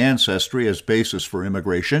 race, and ancestry as basis for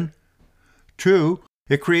immigration. 2,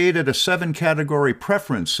 it created a 7-category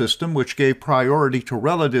preference system which gave priority to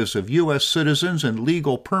relatives of U.S. citizens and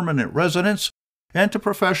legal permanent residents and to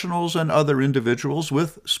professionals and other individuals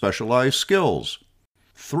with specialized skills.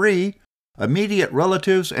 3, immediate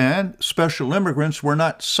relatives and special immigrants were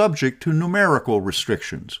not subject to numerical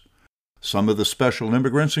restrictions. Some of the special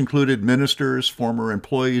immigrants included ministers, former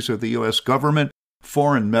employees of the U.S. government,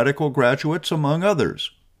 foreign medical graduates, among others.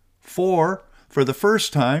 4, for the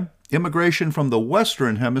first time, immigration from the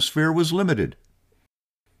Western Hemisphere was limited.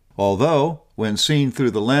 Although, when seen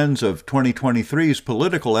through the lens of 2023's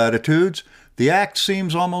political attitudes, the act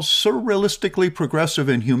seems almost surrealistically progressive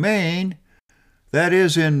and humane, that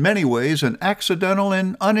is, in many ways, an accidental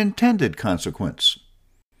and unintended consequence.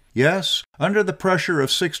 Yes, under the pressure of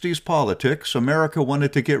 60s politics, America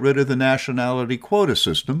wanted to get rid of the nationality quota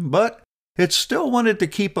system, but it still wanted to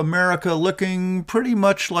keep America looking pretty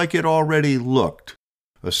much like it already looked,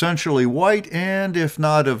 essentially white and, if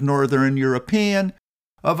not of Northern European,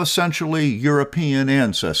 of essentially European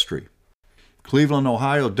ancestry. Cleveland,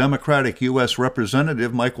 Ohio Democratic U.S.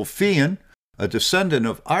 Representative Michael Feehan, a descendant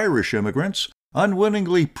of Irish immigrants,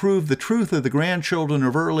 unwittingly proved the truth of the grandchildren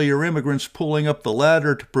of earlier immigrants pulling up the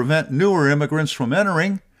ladder to prevent newer immigrants from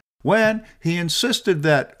entering, when he insisted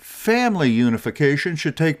that family unification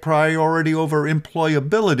should take priority over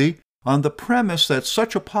employability on the premise that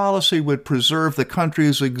such a policy would preserve the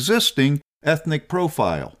country's existing ethnic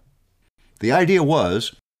profile. The idea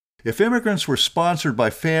was, if immigrants were sponsored by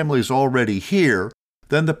families already here,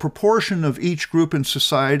 then the proportion of each group in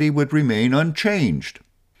society would remain unchanged.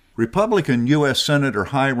 Republican U.S. Senator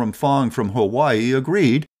Hiram Fong from Hawaii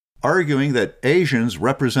agreed, arguing that Asians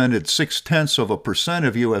represented 0.6%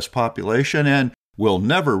 of U.S. population and will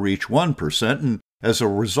never reach 1%, and as a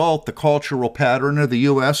result, the cultural pattern of the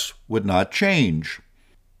U.S. would not change.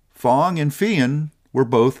 Fong and Feehan were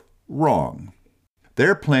both wrong.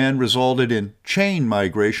 Their plan resulted in chain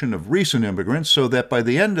migration of recent immigrants so that by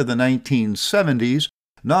the end of the 1970s,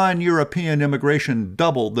 non-European immigration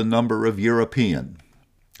doubled the number of European.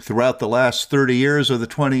 Throughout the last 30 years of the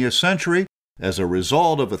 20th century, as a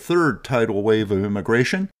result of a third tidal wave of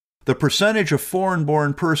immigration, the percentage of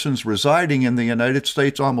foreign-born persons residing in the United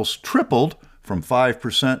States almost tripled from 5%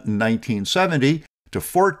 in 1970 to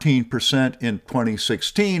 14% in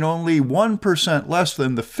 2016, only 1% less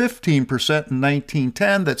than the 15% in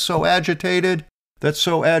 1910 that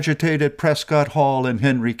so agitated Prescott Hall and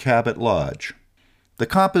Henry Cabot Lodge. The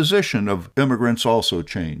composition of immigrants also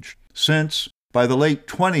changed, since by the late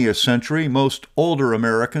 20th century, most older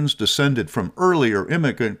Americans descended from earlier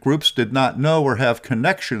immigrant groups did not know or have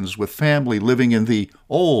connections with family living in the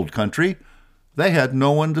old country. They had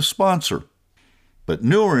no one to sponsor. But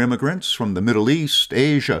newer immigrants from the Middle East,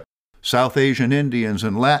 Asia, South Asian Indians,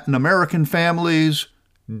 and Latin American families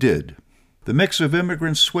did. The mix of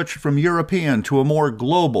immigrants switched from European to a more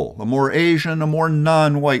global, a more Asian, a more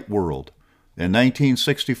non-white world. In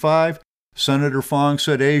 1965, Senator Fong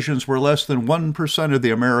said Asians were less than 1% of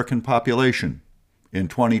the American population. In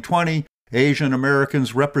 2020, Asian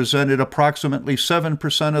Americans represented approximately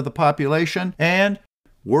 7% of the population, and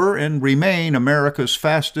were and remain America's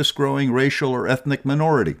fastest-growing racial or ethnic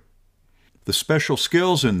minority. The special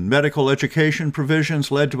skills and medical education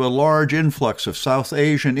provisions led to a large influx of South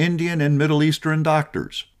Asian, Indian, and Middle Eastern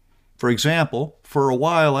doctors. For example, for a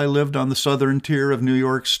while I lived on the southern tier of New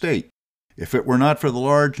York State. If it were not for the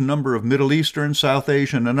large number of Middle Eastern, South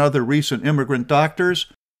Asian, and other recent immigrant doctors,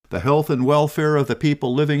 the health and welfare of the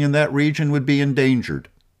people living in that region would be endangered.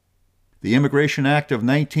 The Immigration Act of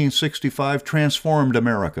 1965 transformed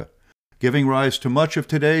America, giving rise to much of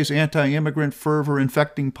today's anti-immigrant fervor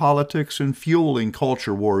infecting politics and fueling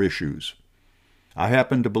culture war issues. I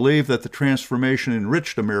happen to believe that the transformation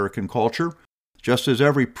enriched American culture, just as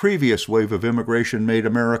every previous wave of immigration made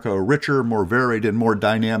America a richer, more varied, and more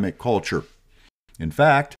dynamic culture. In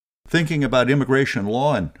fact, thinking about immigration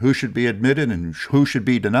law and who should be admitted and who should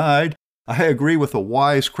be denied, I agree with a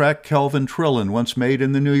wise crack Kelvin Trillin once made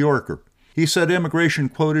in The New Yorker. He said immigration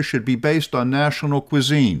quotas should be based on national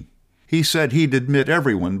cuisine. He said he'd admit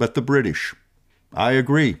everyone but the British. I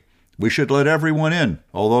agree. We should let everyone in,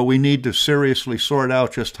 although we need to seriously sort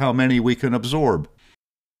out just how many we can absorb.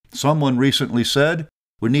 Someone recently said,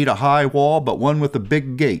 we need a high wall but one with a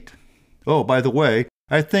big gate. Oh, by the way,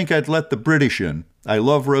 I think I'd let the British in. I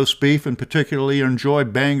love roast beef and particularly enjoy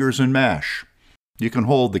bangers and mash. You can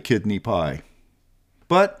hold the kidney pie.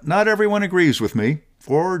 But not everyone agrees with me,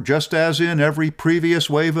 for just as in every previous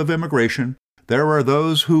wave of immigration, there are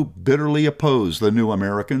those who bitterly oppose the new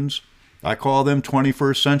Americans. I call them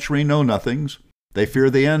 21st century know-nothings. They fear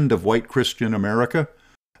the end of white Christian America.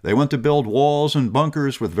 They want to build walls and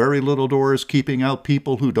bunkers with very little doors keeping out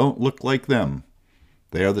people who don't look like them.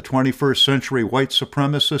 They are the 21st century white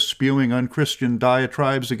supremacists spewing unchristian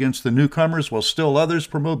diatribes against the newcomers while still others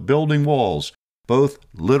promote building walls, both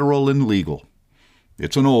literal and legal.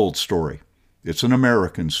 It's an old story. It's an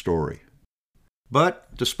American story.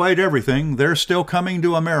 But, despite everything, they're still coming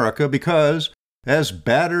to America because, as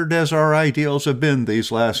battered as our ideals have been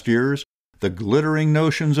these last years, the glittering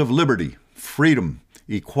notions of liberty, freedom,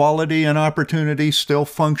 equality, and opportunity still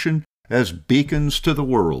function as beacons to the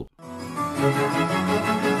world.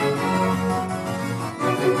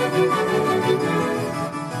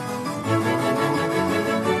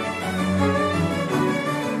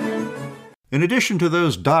 In addition to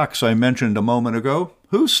those docs I mentioned a moment ago,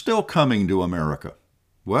 who's still coming to America?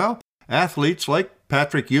 Well, athletes like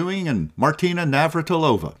Patrick Ewing and Martina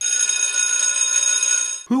Navratilova.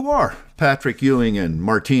 Who are Patrick Ewing and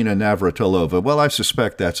Martina Navratilova? Well, I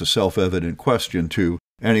suspect that's a self-evident question to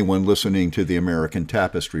anyone listening to the American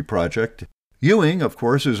Tapestry Project. Ewing, of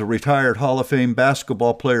course, is a retired Hall of Fame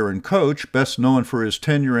basketball player and coach, best known for his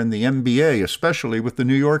tenure in the NBA, especially with the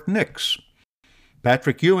New York Knicks.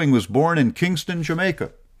 Patrick Ewing was born in Kingston,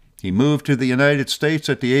 Jamaica. He moved to the United States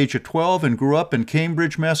at the age of 12 and grew up in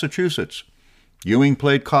Cambridge, Massachusetts. Ewing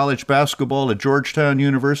played college basketball at Georgetown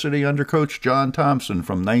University under Coach John Thompson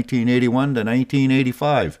from 1981 to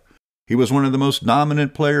 1985. He was one of the most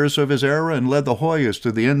dominant players of his era and led the Hoyas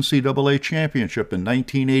to the NCAA championship in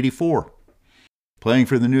 1984. Playing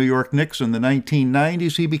for the New York Knicks in the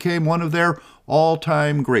 1990s, he became one of their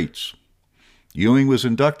all-time greats. Ewing was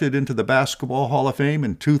inducted into the Basketball Hall of Fame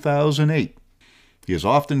in 2008. He is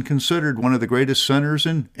often considered one of the greatest centers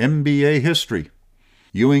in NBA history.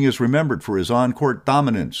 Ewing is remembered for his on-court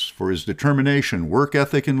dominance, for his determination, work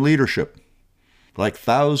ethic, and leadership. Like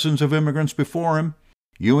thousands of immigrants before him,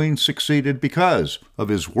 Ewing succeeded because of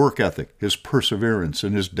his work ethic, his perseverance,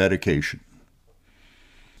 and his dedication.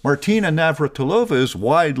 Martina Navratilova is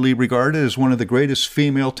widely regarded as one of the greatest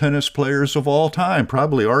female tennis players of all time,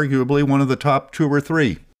 probably arguably one of the top 2 or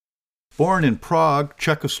 3. Born in Prague,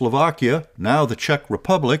 Czechoslovakia, now the Czech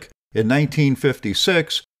Republic, in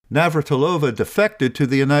 1956, Navratilova defected to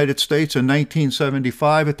the United States in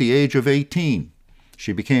 1975 at the age of 18.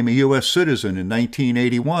 She became a U.S. citizen in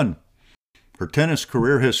 1981. Her tennis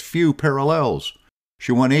career has few parallels.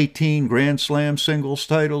 She won 18 Grand Slam singles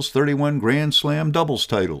titles, 31 Grand Slam doubles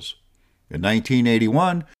titles. In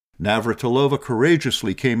 1981, Navratilova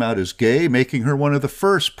courageously came out as gay, making her one of the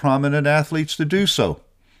first prominent athletes to do so.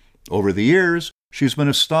 Over the years, she's been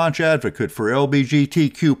a staunch advocate for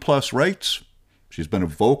LGBTQ+ rights. She's been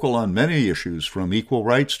vocal on many issues, from equal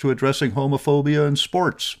rights to addressing homophobia in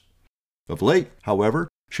sports. Of late, however,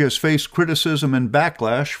 she has faced criticism and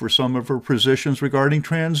backlash for some of her positions regarding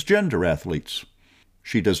transgender athletes.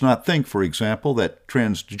 She does not think, for example, that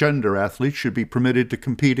transgender athletes should be permitted to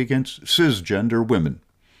compete against cisgender women.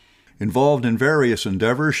 Involved in various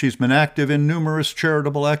endeavors, she's been active in numerous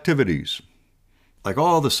charitable activities. Like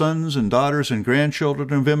all the sons and daughters and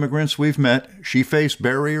grandchildren of immigrants we've met, she faced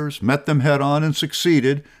barriers, met them head-on, and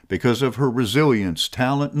succeeded because of her resilience,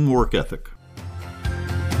 talent, and work ethic.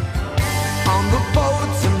 On the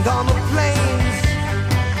boats and on the planes,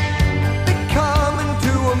 they're coming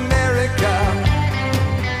to America,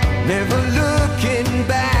 never looking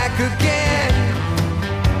back again.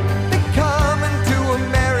 They're coming to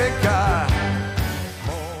America.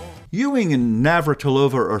 Ewing and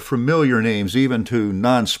Navratilova are familiar names even to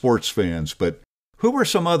non-sports fans, but who were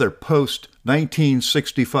some other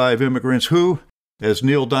post-1965 immigrants who, as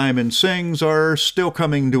Neil Diamond sings, are still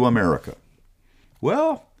coming to America?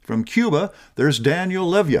 Well, from Cuba, there's Daniel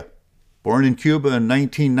Levya. Born in Cuba in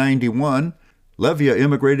 1991, Levya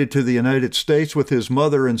immigrated to the United States with his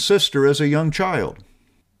mother and sister as a young child.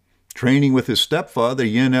 Training with his stepfather,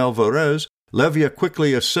 Yin Alvarez, Levya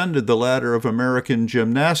quickly ascended the ladder of American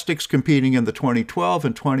gymnastics, competing in the 2012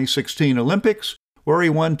 and 2016 Olympics, where he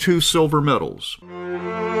won 2 silver medals.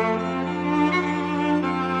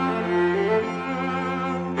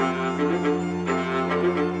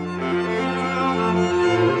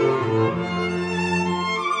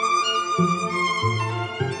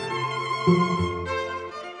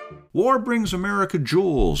 War brings America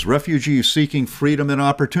jewels, refugees seeking freedom and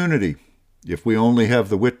opportunity, if we only have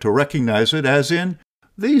the wit to recognize it, as in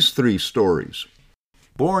these 3 stories.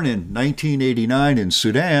 Born in 1989 in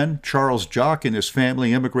Sudan, Charles Jock and his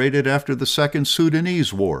family immigrated after the Second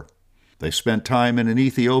Sudanese War. They spent time in an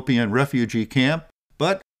Ethiopian refugee camp,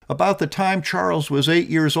 but about the time Charles was 8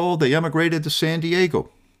 years old, they emigrated to San Diego.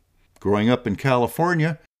 Growing up in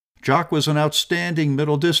California, Jock was an outstanding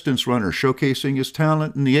middle-distance runner, showcasing his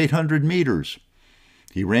talent in the 800 meters.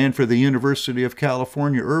 He ran for the University of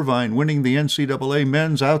California, Irvine, winning the NCAA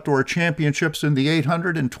Men's Outdoor Championships in the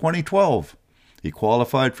 800 in 2012. He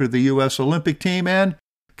qualified for the U.S. Olympic team and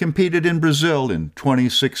competed in Brazil in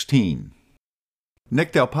 2016.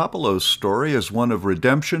 Nick Delpopolo's story is one of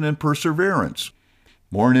redemption and perseverance.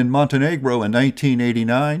 Born in Montenegro in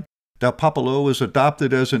 1989, Delpopolo was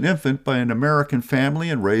adopted as an infant by an American family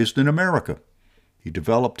and raised in America. He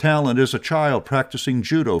developed talent as a child, practicing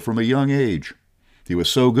judo from a young age. He was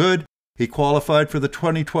so good, he qualified for the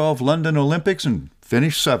 2012 London Olympics and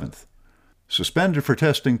finished 7th. Suspended for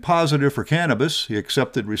testing positive for cannabis, he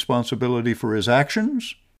accepted responsibility for his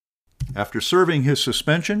actions. After serving his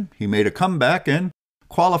suspension, he made a comeback and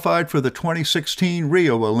qualified for the 2016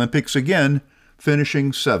 Rio Olympics again,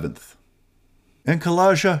 finishing 7th. And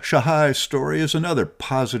Kalaja Shahai's story is another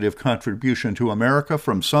positive contribution to America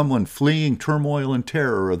from someone fleeing turmoil and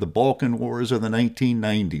terror of the Balkan Wars of the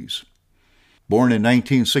 1990s. Born in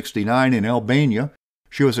 1969 in Albania,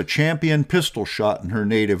 she was a champion pistol shot in her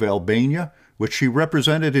native Albania, which she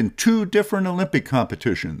represented in 2 different Olympic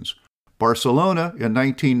competitions, Barcelona in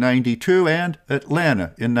 1992 and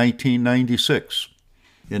Atlanta in 1996.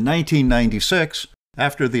 In 1996,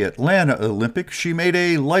 after the Atlanta Olympics, she made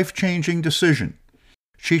a life-changing decision.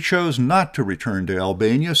 She chose not to return to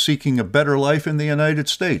Albania, seeking a better life in the United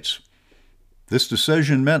States. This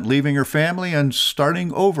decision meant leaving her family and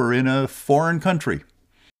starting over in a foreign country.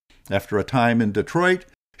 After a time in Detroit,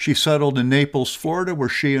 she settled in Naples, Florida, where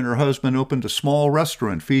she and her husband opened a small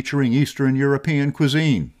restaurant featuring Eastern European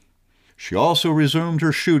cuisine. She also resumed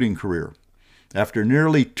her shooting career. After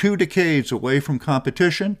nearly 2 decades away from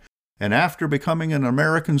competition, and after becoming an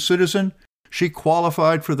American citizen, she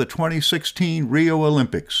qualified for the 2016 Rio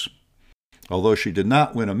Olympics. Although she did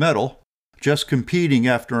not win a medal, just competing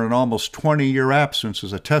after an almost 20-year absence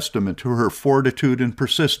is a testament to her fortitude and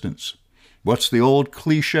persistence. What's the old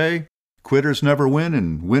cliche? Quitters never win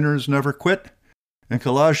and winners never quit? And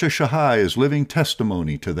Kalaja Shahai is living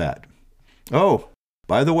testimony to that. Oh,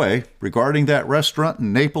 by the way, regarding that restaurant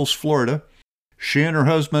in Naples, Florida, she and her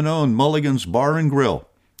husband own Mulligan's Bar and Grill.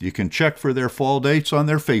 You can check for their fall dates on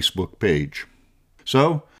their Facebook page.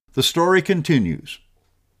 So, the story continues.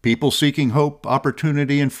 People seeking hope,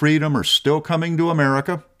 opportunity, and freedom are still coming to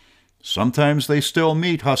America. Sometimes they still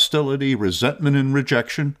meet hostility, resentment, and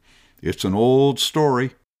rejection. It's an old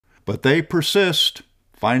story. But they persist,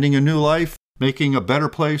 finding a new life, making a better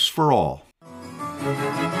place for all.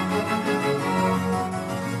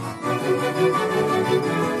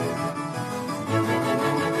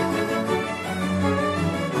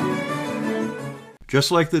 Just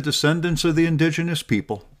like the descendants of the indigenous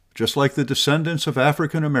people, just like the descendants of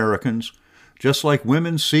African Americans, just like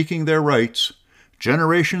women seeking their rights,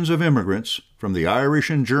 generations of immigrants, from the Irish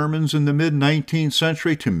and Germans in the mid-19th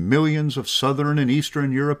century to millions of Southern and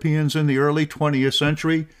Eastern Europeans in the early 20th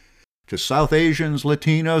century, to South Asians,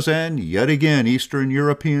 Latinos, and yet again Eastern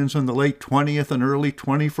Europeans in the late 20th and early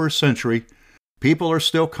 21st century, people are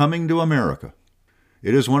still coming to America.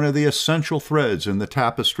 It is one of the essential threads in the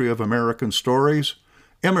tapestry of American stories,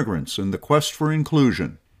 immigrants and the quest for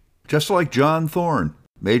inclusion. Just like John Thorne,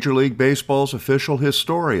 Major League Baseball's official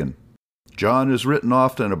historian, John has written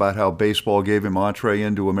often about how baseball gave him entree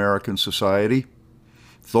into American society.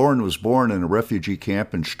 Thorne was born in a refugee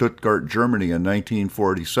camp in Stuttgart, Germany in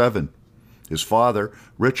 1947. His father,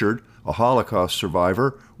 Richard, a Holocaust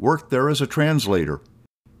survivor, worked there as a translator.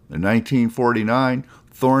 In 1949,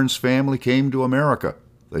 Thorne's family came to America.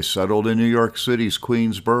 They settled in New York City's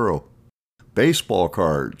Queensboro. Baseball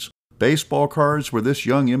cards. Baseball cards were this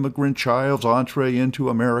young immigrant child's entree into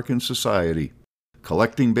American society.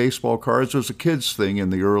 Collecting baseball cards was a kid's thing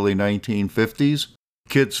in the early 1950s.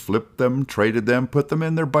 Kids flipped them, traded them, put them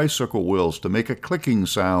in their bicycle wheels to make a clicking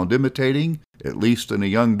sound imitating, at least in a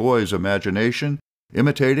young boy's imagination,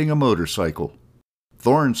 imitating a motorcycle.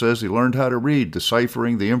 Thorne says he learned how to read,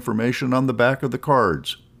 deciphering the information on the back of the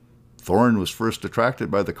cards. Thorne was first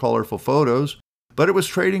attracted by the colorful photos, but it was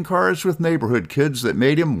trading cards with neighborhood kids that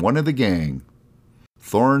made him one of the gang.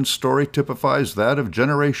 Thorne's story typifies that of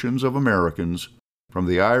generations of Americans, from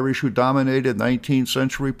the Irish who dominated 19th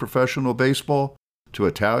century professional baseball, to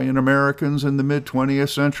Italian Americans in the mid-20th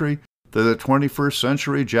century, to the 21st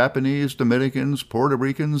century Japanese, Dominicans, Puerto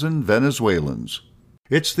Ricans, and Venezuelans.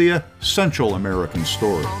 It's the essential American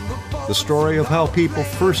story, the story of how people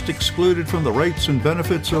first excluded from the rights and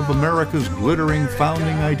benefits of America's glittering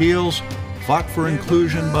founding ideals fought for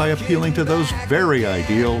inclusion by appealing to those very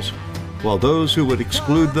ideals, while those who would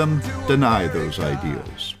exclude them deny those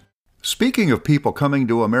ideals. Speaking of people coming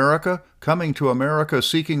to America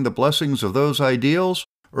seeking the blessings of those ideals,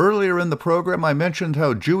 earlier in the program I mentioned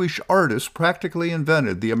how Jewish artists practically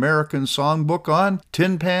invented the American songbook on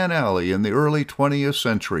Tin Pan Alley in the early 20th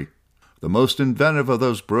century. The most inventive of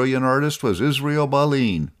those brilliant artists was Israel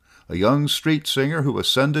Baleen, a young street singer who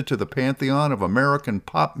ascended to the pantheon of American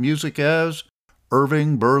pop music as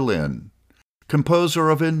Irving Berlin. Composer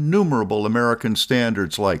of innumerable American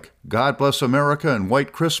standards like God Bless America and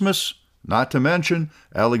White Christmas, not to mention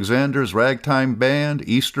Alexander's Ragtime Band,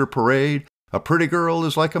 Easter Parade, A Pretty Girl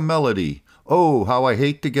is Like a Melody, Oh, How I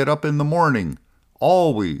Hate to Get Up in the Morning,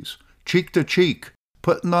 Always, Cheek to Cheek,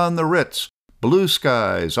 Puttin' on the Ritz, Blue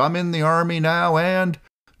Skies, I'm in the Army Now, and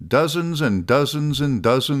dozens and dozens and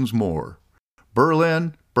dozens more.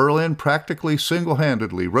 Berlin practically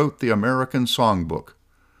single-handedly wrote the American songbook.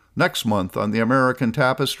 Next month on the American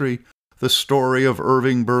Tapestry, the story of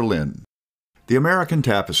Irving Berlin. The American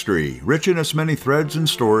Tapestry, rich in its many threads and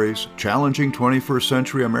stories, challenging 21st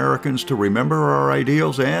century Americans to remember our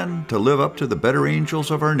ideals and to live up to the better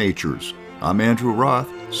angels of our natures. I'm Andrew Roth,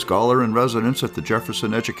 scholar in residence at the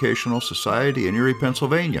Jefferson Educational Society in Erie,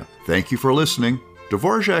 Pennsylvania. Thank you for listening.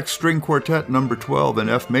 Dvorak's String Quartet No. 12 in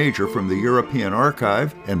F major from the European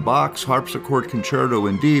Archive and Bach's Harpsichord Concerto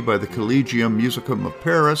in D by the Collegium Musicum of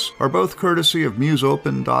Paris are both courtesy of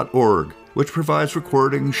musopen.org, which provides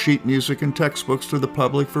recordings, sheet music, and textbooks to the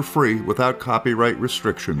public for free without copyright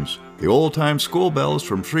restrictions. The Old Time School Bell is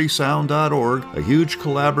from freesound.org, a huge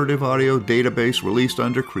collaborative audio database released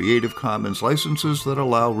under Creative Commons licenses that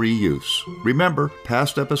allow reuse. Remember,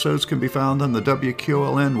 past episodes can be found on the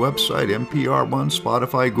WQLN website, NPR One,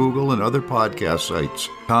 Spotify, Google, and other podcast sites.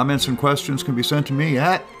 Comments and questions can be sent to me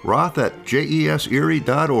at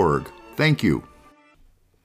roth@jeserie.org. Thank you.